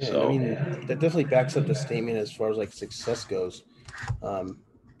 Yeah. And I So mean, that definitely backs up the statement as far as like success goes.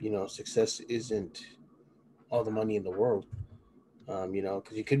 Success isn't all the money in the world.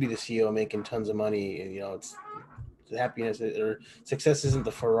 Because you could be the CEO making tons of money, and it's the happiness or success isn't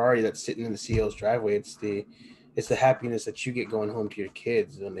the Ferrari that's sitting in the CEO's driveway. It's the happiness that you get going home to your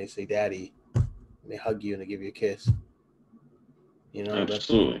kids when they say "Daddy," and they hug you and they give you a kiss. That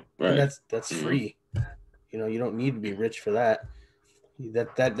absolutely and right. that's Hmm. free. You don't need to be rich for that.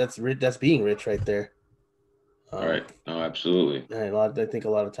 That's being rich right there. All Um, right. No, absolutely. I think a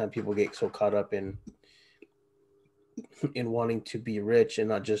lot of time people get so caught up in wanting to be rich and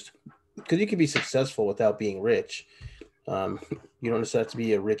not just because you can be successful without being rich. Um, you don't necessarily have to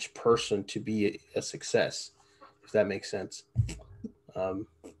be a rich person to be a success, if that makes sense. Um,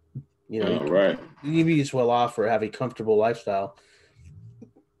 All right. you can be just well off or have a comfortable lifestyle.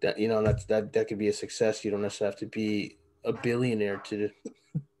 That could be a success. You don't necessarily have to be a billionaire to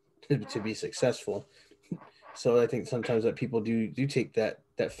be successful. So I think sometimes that people do take that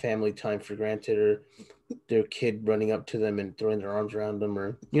family time for granted, or their kid running up to them and throwing their arms around them,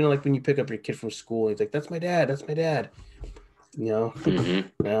 or like when you pick up your kid from school, and he's like, "That's my dad. That's my dad." You know, Mm-hmm.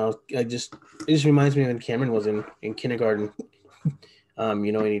 now it just reminds me when Cameron was in kindergarten.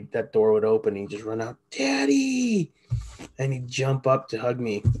 And that door would open, and he'd just run out, "Daddy!" and he'd jump up to hug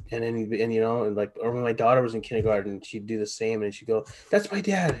me, and then and like, or when my daughter was in kindergarten, she'd do the same, and she'd go, "That's my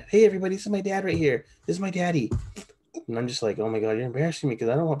dad. Hey everybody, this is my dad right here. This is my daddy." And I'm just like, "Oh my god, you're embarrassing me because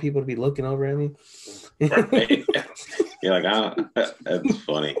I don't want people to be looking over at me." Right. You're like, that's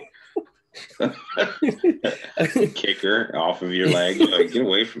funny. Kicker off of your leg. You're like, get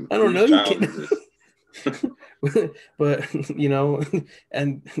away from me. I don't Whose know you child can, is this? but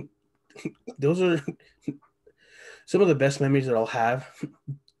and those are some of the best memories that I'll have,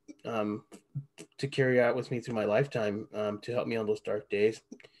 um, to carry out with me through my lifetime, to help me on those dark days.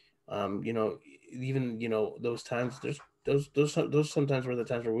 Um, you know, Even those times. There's those sometimes were the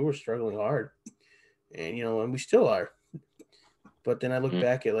times where we were struggling hard, and we still are. But then I look Mm,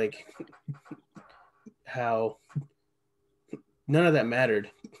 back at like how none of that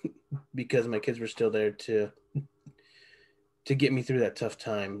mattered because my kids were still there to get me through that tough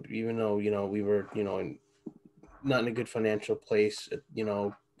time, even though we were not in a good financial place,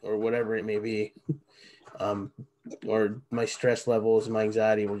 or whatever it may be, um, or my stress levels, my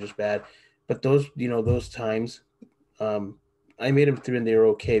anxiety were just bad. But those times, um, I made them through, and they were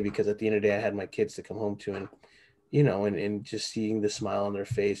okay because at the end of the day, I had my kids to come home to, and just seeing the smile on their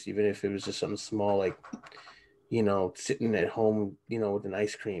face, even if it was just something small, like sitting at home, with an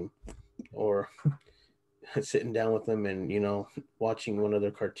ice cream, or sitting down with them and watching one of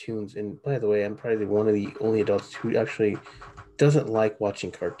their cartoons. And by the way, I'm probably one of the only adults who actually doesn't like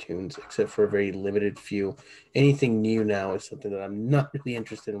watching cartoons, except for a very limited few. Anything new now is something that I'm not really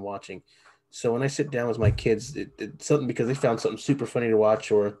interested in watching. So when I sit down with my kids, it's something because they found something super funny to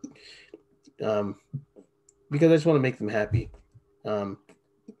watch, or um, because I just want to make them happy. Um,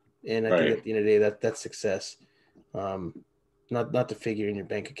 and I think Right. at the end of the day, that's success. Um, not the figure in your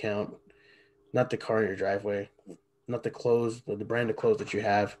bank account, not the car in your driveway, not the clothes, the brand of clothes that you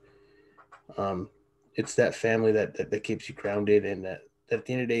have. Um, it's that family that keeps you grounded, and that at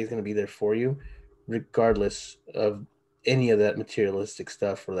the end of the day is going to be there for you, regardless of any of that materialistic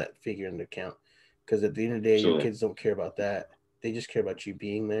stuff or that figure in the account. Because at the end of the day, your Absolutely. kids don't care about that. They just care about you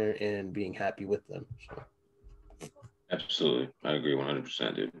being there and being happy with them. Absolutely. I agree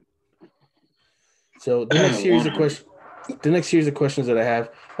 100%, dude. So the next series of 100. questions, the next series of questions that I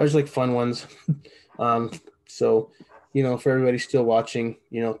have are just like fun ones. um, so for everybody still watching,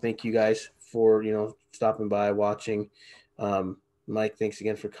 thank you guys for stopping by, watching. Mike, thanks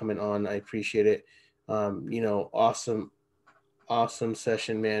again for coming on. I appreciate it. Awesome, awesome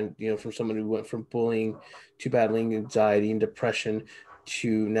session, man. From someone who went from bullying to battling anxiety and depression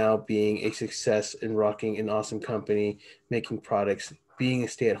to now being a success and rocking an awesome company, making products, being a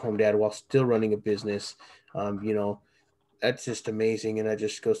stay-at-home dad while still running a business. That's just amazing, and that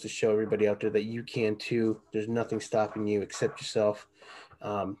just goes to show everybody out there that you can too. There's nothing stopping you except yourself,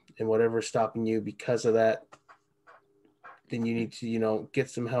 and whatever's stopping you because of that, then you need to get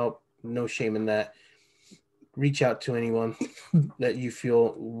some help. No shame in that. Reach out to anyone that you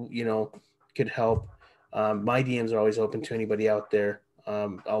feel could help. My DMs are always open to anybody out there.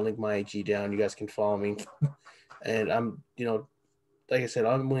 I'll link my IG down. You guys can follow me, and I'm like I said,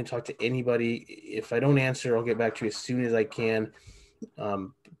 I'm willing to talk to anybody. If I don't answer, I'll get back to you as soon as I can. Most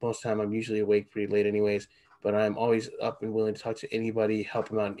of the time, I'm usually awake pretty late, anyways. But I'm always up and willing to talk to anybody, help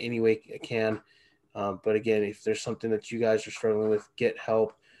them out in any way I can. But again, if there's something that you guys are struggling with, get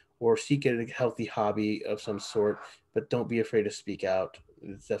help or seek a healthy hobby of some sort. But don't be afraid to speak out.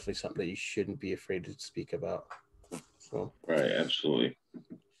 It's definitely something that you shouldn't be afraid to speak about. So, Right. Absolutely.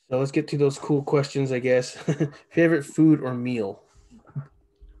 so let's get to those cool questions, I guess. Favorite food or meal?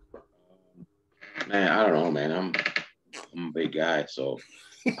 Man, I don't know, man. I'm a big guy, so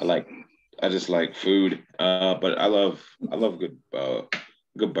I like I just like food. But I love good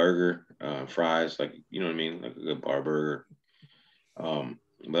burger, fries, like you know what I mean, like a good bar burger.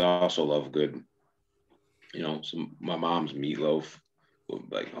 But I also love good, some my mom's meatloaf with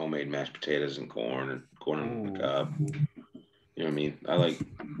like homemade mashed potatoes and corn on the Ooh. cob. You know what I mean?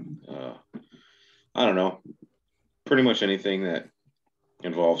 Uh I don't know, pretty much anything that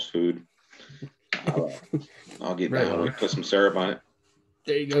involves food. I'll I'll get Right down on. with. Put some syrup on it.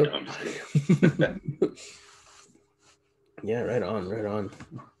 There you No, go. I'm just kidding. Yeah, right on, right on.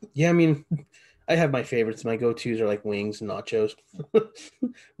 Yeah, I mean, I have my favorites. My go-tos are like wings and nachos, but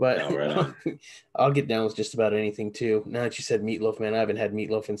No, right on. I'll get down with just about anything too. Now that you said meatloaf, man, I haven't had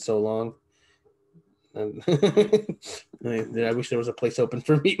meatloaf in so long. Mhm. I wish there was a place open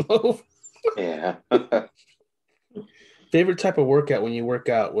for meatloaf. Yeah. Favorite type of workout when you work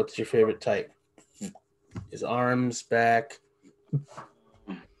out? What's your favorite type? Is arms, back,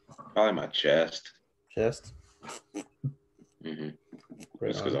 Probably my chest. chest? Hmm.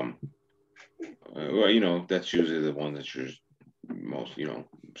 Right Just because on. well, that's usually the one that you're most,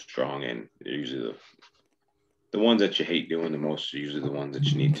 strong in. They're usually the ones that you hate doing the most are usually the ones that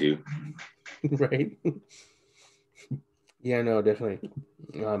you need to. Right. Yeah, no, definitely.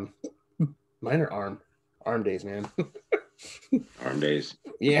 Um, Mine are arm days, man. Arm days.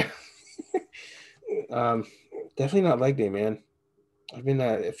 Yeah. Um, Definitely not leg day, man. I've been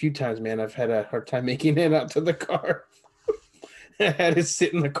a few times, man. I've had a hard time making it out to the car. I had to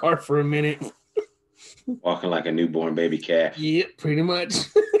sit in the car for a minute. Walking like a newborn baby calf. Yeah, pretty much.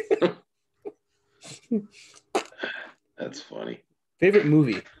 That's funny. Favorite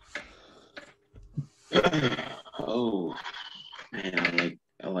movie? Oh man,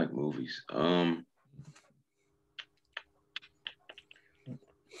 I like movies. I'm a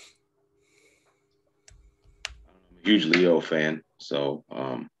huge Leo fan, so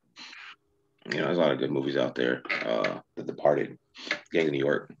there's a lot of good movies out there. The Departed, Gang of New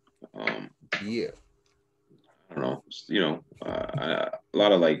York. Um, Yeah. I don't know, a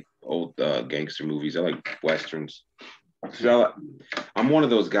lot of like old gangster movies. I like westerns. So I'm one of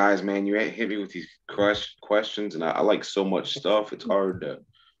those guys, man. You hit me with these questions, and I like so much stuff. It's hard to,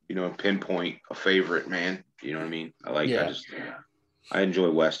 pinpoint a favorite, man. You know what I mean? Yeah. I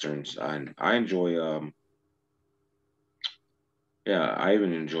enjoy westerns. I enjoy yeah, I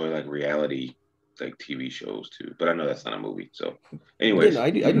even enjoy like reality like TV shows too. But I know that's not a movie. So, Yeah, no, anyways, I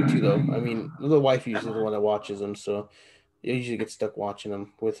do too though. I mean, the wife usually the one that watches them, so I usually get stuck watching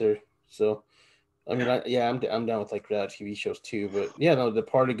them with her. So I mean, yeah, I'm down with like reality TV shows too. But yeah, no, The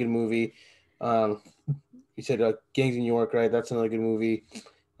Part, a good movie. Um, you said Gangs in New York, right? That's another good movie.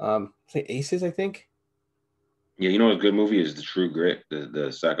 Say Aces, I think. Yeah, you know, a good movie is The True Grit,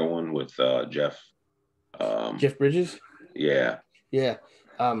 the second one with Jeff. Um, Jeff Bridges. yeah, Yeah.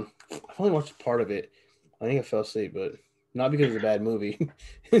 I've only watched part of it. I think I fell asleep, but not because it's a bad movie.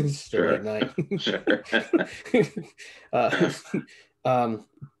 It's just a late sure, night. sure. uh,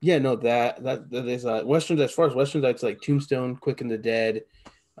 yeah, no, that is westerns. As far as westerns, that's like Tombstone, Quick and the Dead,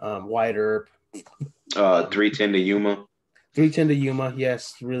 Wyatt Earp, 310 to Yuma. 310 to Yuma.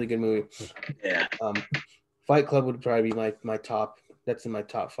 Yes, really good movie. Yeah. Fight Club would probably be my top. That's in my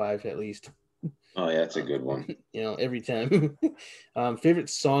top five at least. Oh yeah, that's a good one. Every time. Favorite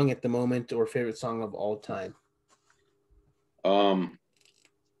song at the moment or favorite song of all time? Um,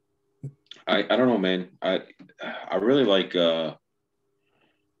 I don't know, man. I really like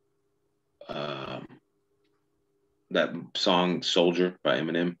um that song "Soldier" by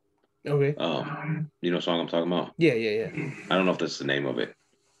Eminem. Okay. You know what song I'm talking about? Yeah, yeah, yeah. I don't know if that's the name of it.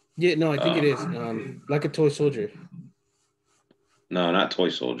 Yeah, no, I think it is. Um, Like a toy soldier. no, not Toy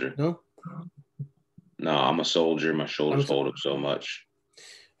Soldier. No? No, I'm a soldier. My I'm shoulders so, hold up so much.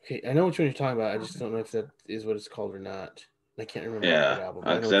 okay. I know which one you're talking about. I just don't know if that is what it's called or not. I can't remember off what Yeah, album, but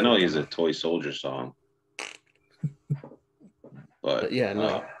I know because I which one know you're he's talking a about. Toy Soldier song, but But yeah,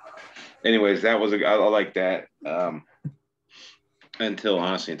 no. anyways, that was I like that. Until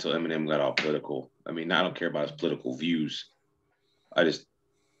honestly, until Eminem got all political. I mean, I don't care about his political views. I just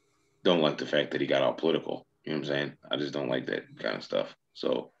don't like the fact that he got all political. You know what I'm saying? I just don't like that kind of stuff.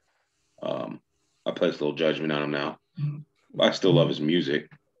 So um, I place a little judgment on him now. I still love his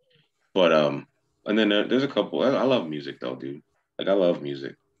music, but and then there's a couple. I love music though, dude. Like I love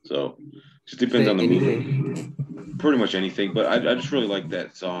music. So just depends Say on the anything. mood. Pretty much anything, but I just really like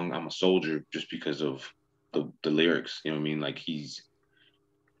that song. I'm a soldier just because of the lyrics. You know what I mean? Like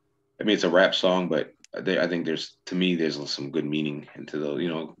I mean, it's a rap song, but I think there's to me there's some good meaning into the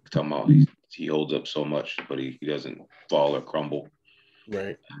talking about he holds up so much, but he doesn't fall or crumble.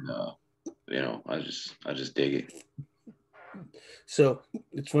 Right. And I just dig it. So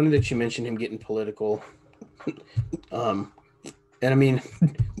it's funny that you mentioned him getting political. Um, and I mean,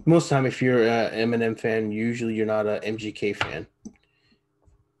 most time if you're a Eminem fan, usually you're not a MGK fan.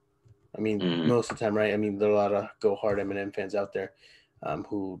 I mean, Mm-hmm. most of the time, right? I mean, there are a lot of go hard Eminem fans out there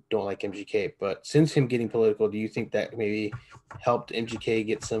who don't like MGK. But since him getting political, do you think that maybe helped MGK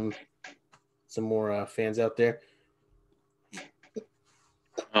get some more fans out there?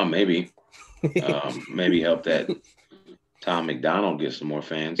 Oh, maybe help that Tom McDonald get some more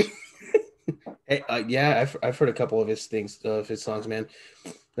fans. Hey, yeah, I've heard a couple of his things, of his songs, man.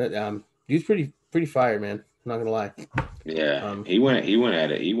 But, he's pretty fire, man. I'm not gonna lie. Yeah, Um, he went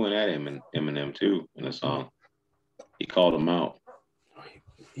at it. He went at him and Eminem too in a song. He called him out.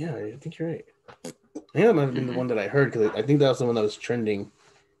 yeah, I think you're right. I think that might have been the Mm-hmm. one that I heard because I think that was the one that was trending.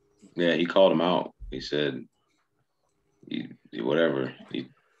 Yeah, he called him out. He said, whatever. He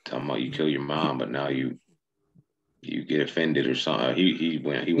talking about you kill your mom, but now you get offended or something. He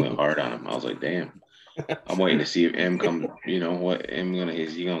went hard on him. I was like, damn. I'm waiting to see if M come. You know what M gonna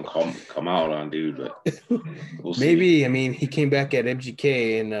is he gonna come out on dude? But we'll see. Maybe, I mean, he came back at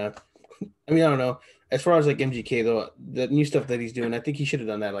MGK, and I mean, I don't know. As far as like MGK though, the new stuff that he's doing, I think he should have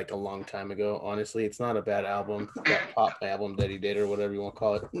done that like a long time ago. Honestly, it's not a bad album, that pop album that he did, or whatever you want to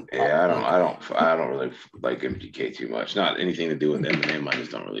call it, pop Yeah, punk. I don't really like MGK too much. Not anything to do with Eminem. I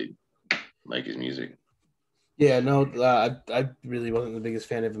just don't really like his music. Yeah, no, I really wasn't the biggest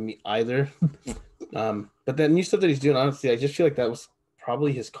fan of him either. But that new stuff that he's doing, honestly, I just feel like that was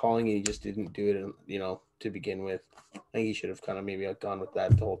probably his calling, and he just didn't do it, to begin with. I think he should have kind of maybe gone with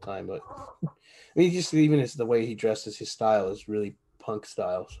that the whole time. But I mean, just even as the way he dresses, his style is really punk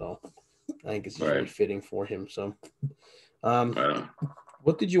style. So I think it's just really Right. fitting for him. So, um, Right.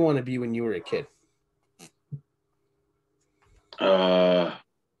 what did you want to be when you were a kid? Uh,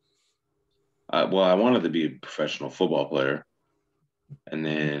 well, I wanted to be a professional football player, and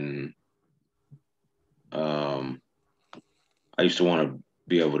then um, I used to want to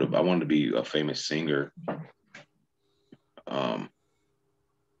be able to. I wanted to be a famous singer. Um,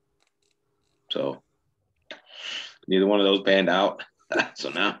 so neither one of those panned out. So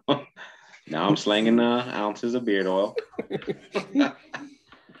now I'm slanging ounces of beard oil,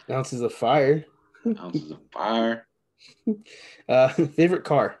 Ounces of fire. ounces of fire. Favorite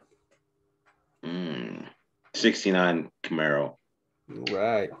car? Mm. 69 Camaro.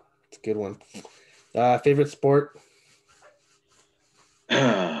 Right, it's a good one. Favorite sport?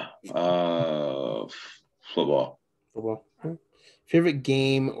 uh, football. Football. Favorite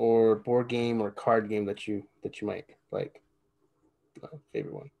game or board game or card game that you might like?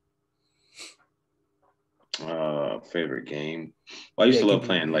 Favorite one. Favorite game. Well, I used Yeah, to it could love be.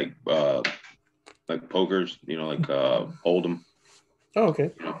 playing like like pokers, like Hold'em, Oh,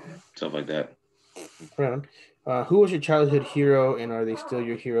 okay. stuff like that. Right on. Who was your childhood hero, and are they still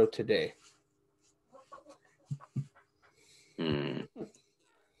your hero today? Hmm.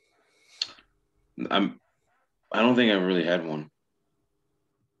 I don't think I really had one.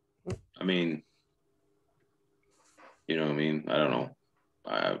 I mean, you know what I mean? I don't know.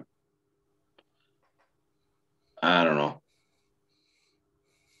 I I don't know.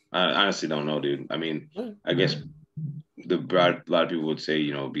 I honestly don't know, dude. I mean, I guess a lot of people would say,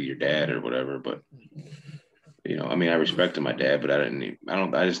 be your dad or whatever, but I mean, I respected my dad, but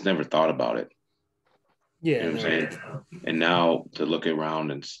I just never thought about it. You Yeah, know what I'm no. saying? And now to look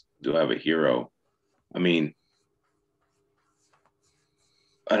around and do I have a hero? I mean,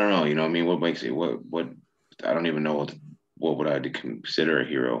 I don't know. What I mean? What makes it? What? I don't even know what would I consider a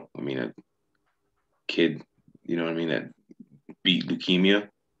hero? I mean, a kid. You know what I mean? That beat leukemia.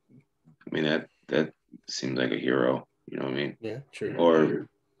 I mean, that seems like a hero. You know what I mean? Yeah, true. Or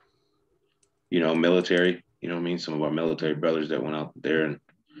military. You know what I mean? Some of our military brothers that went out there and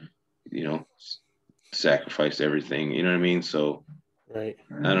you know sacrificed everything. You know what I mean? So Right.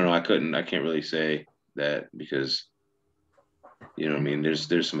 I don't know. I can't really say that because you know what I mean.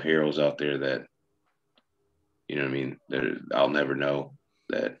 There's some heroes out there that you know what I mean. That I'll never know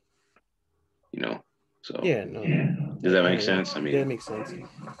that you know. So Yeah, no. does that make Yeah, sense? I that mean, makes sense.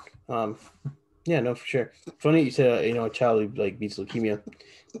 Um, yeah, no, for sure. Funny you said, a child who like beats leukemia.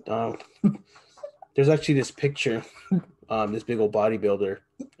 Um, there's actually this picture, this big old bodybuilder,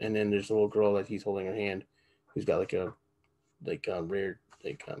 and then there's a little girl that he's holding her hand, who's got like a rare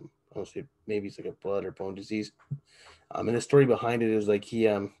I don't say maybe it's like a blood or bone disease. And the story behind it is like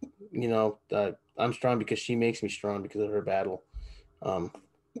I'm strong because she makes me strong because of her battle. Um,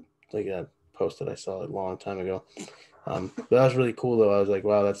 like a post that I saw a long time ago. But that was really cool though. I was like,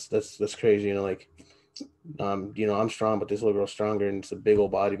 wow, that's crazy. I'm strong, but this little girl's stronger, and it's a big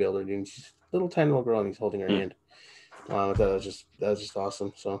old bodybuilder, dude. She's a little tiny little girl, and he's holding her hand. I thought that was just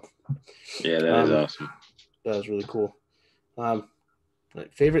awesome. So, yeah, that is um, awesome. that was really cool. Um,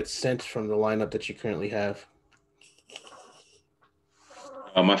 favorite scent from the lineup that you currently have?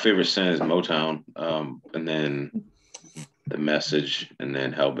 My favorite scent is Motown, and then The Message, and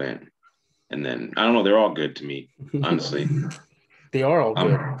then Hellbent, and then I don't know. They're all good to me, honestly. They are all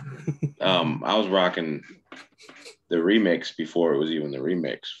good. I was rocking the remix before it was even the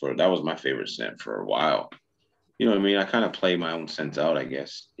remix. That was my favorite scent for a while. You know what I mean? I kind of play my own scents out, I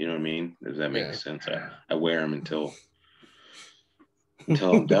guess. You know what I mean? Does that make Yeah. sense? I wear them until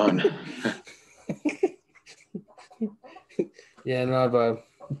I'm done. Yeah, no,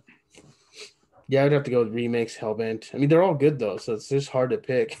 I'd have to go with remix Hellbent. I mean, they're all good though, so it's just hard to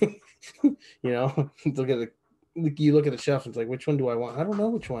pick. You look at the shelf and it's like, which one do I want? I don't know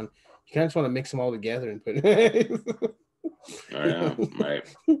which one. You kind of just want to mix them all together and put. All right, right.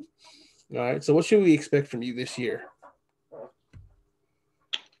 All right. So, what should we expect from you this year?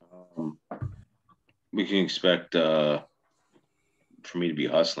 Um, we can expect for me to be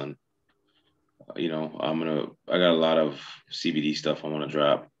hustling. I got a lot of CBD stuff I want to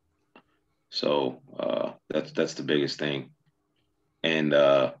drop. So that's the biggest thing. And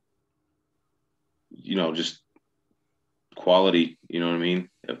just quality, you know what I mean?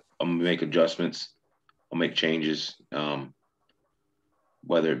 If I'm gonna make adjustments, I'll make changes,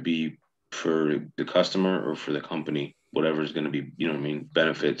 whether it be for the customer or for the company, whatever is gonna be, you know what I mean,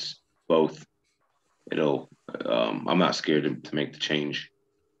 benefits both. It'll I'm not scared to make the change.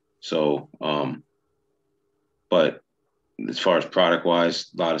 So but as far as product wise,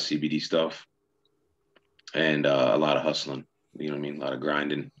 a lot of CBD stuff and a lot of hustling. You know what I mean? A lot of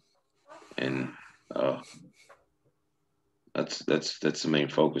grinding, and uh, that's the main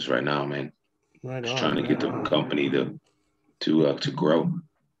focus right now, man. Right Just on. trying to Right get the on. company to grow.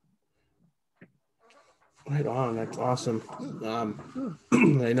 Right on. That's awesome.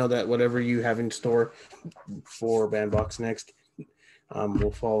 I know that whatever you have in store for Bandbox next,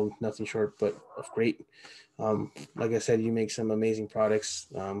 will fall nothing short but of great. Like I said, you make some amazing products.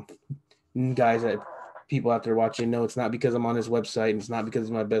 Guys that people out there watching know it's not because I'm on his website and it's not because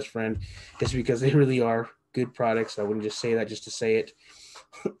he's my best friend. It's because they really are good products. I wouldn't just say that just to say it.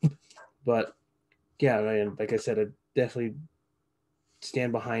 But yeah, man, like I said, I definitely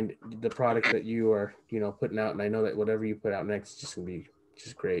stand behind the products that you are, putting out. And I know that whatever you put out next is just going to be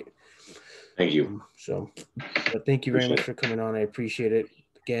just great. Thank you. But thank you very Appreciate much it. for coming on. I appreciate it.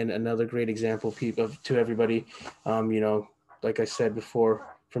 Again, another great example to everybody. Like I said before,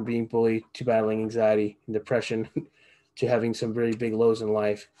 from being bullied to battling anxiety and depression to having some very big lows in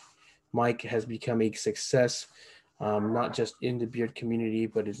life, Mike has become a success, not just in the beard community,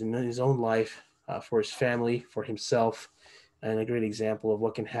 but in his own life. for his family, for himself, and a great example of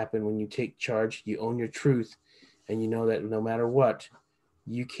what can happen when you take charge, you own your truth, and you know that no matter what,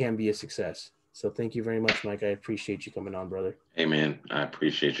 you can be a success. So thank you very much, Mike. I appreciate you coming on, brother. Hey, man, I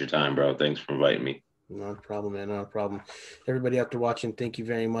appreciate your time, bro. Thanks for inviting me. Not a problem, man. Not a problem. Everybody out there watching, thank you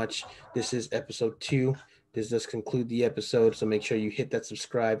very much. This is episode 2. This does conclude the episode, so make sure you hit that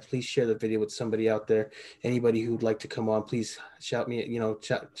subscribe. Please share the video with somebody out there. Anybody who'd like to come on, please shout me,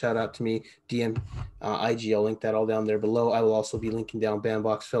 shout out to me, DM, IG. I'll link that all down there below. I will also be linking down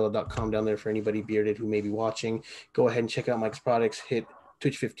bandboxfella.com down there for anybody bearded who may be watching. Go ahead and check out Mike's products. Hit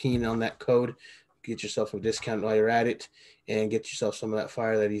Twitch 15 on that code. Get yourself a discount while you're at it, and get yourself some of that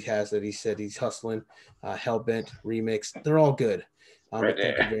fire that he has, that he said he's hustling. Hellbent, Remix, they're all good. Right But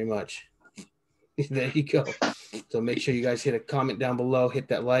thank you very much. There you go. So make sure you guys hit a comment down below, hit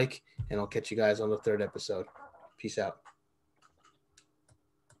that like, and I'll catch you guys on the 3rd episode. Peace out.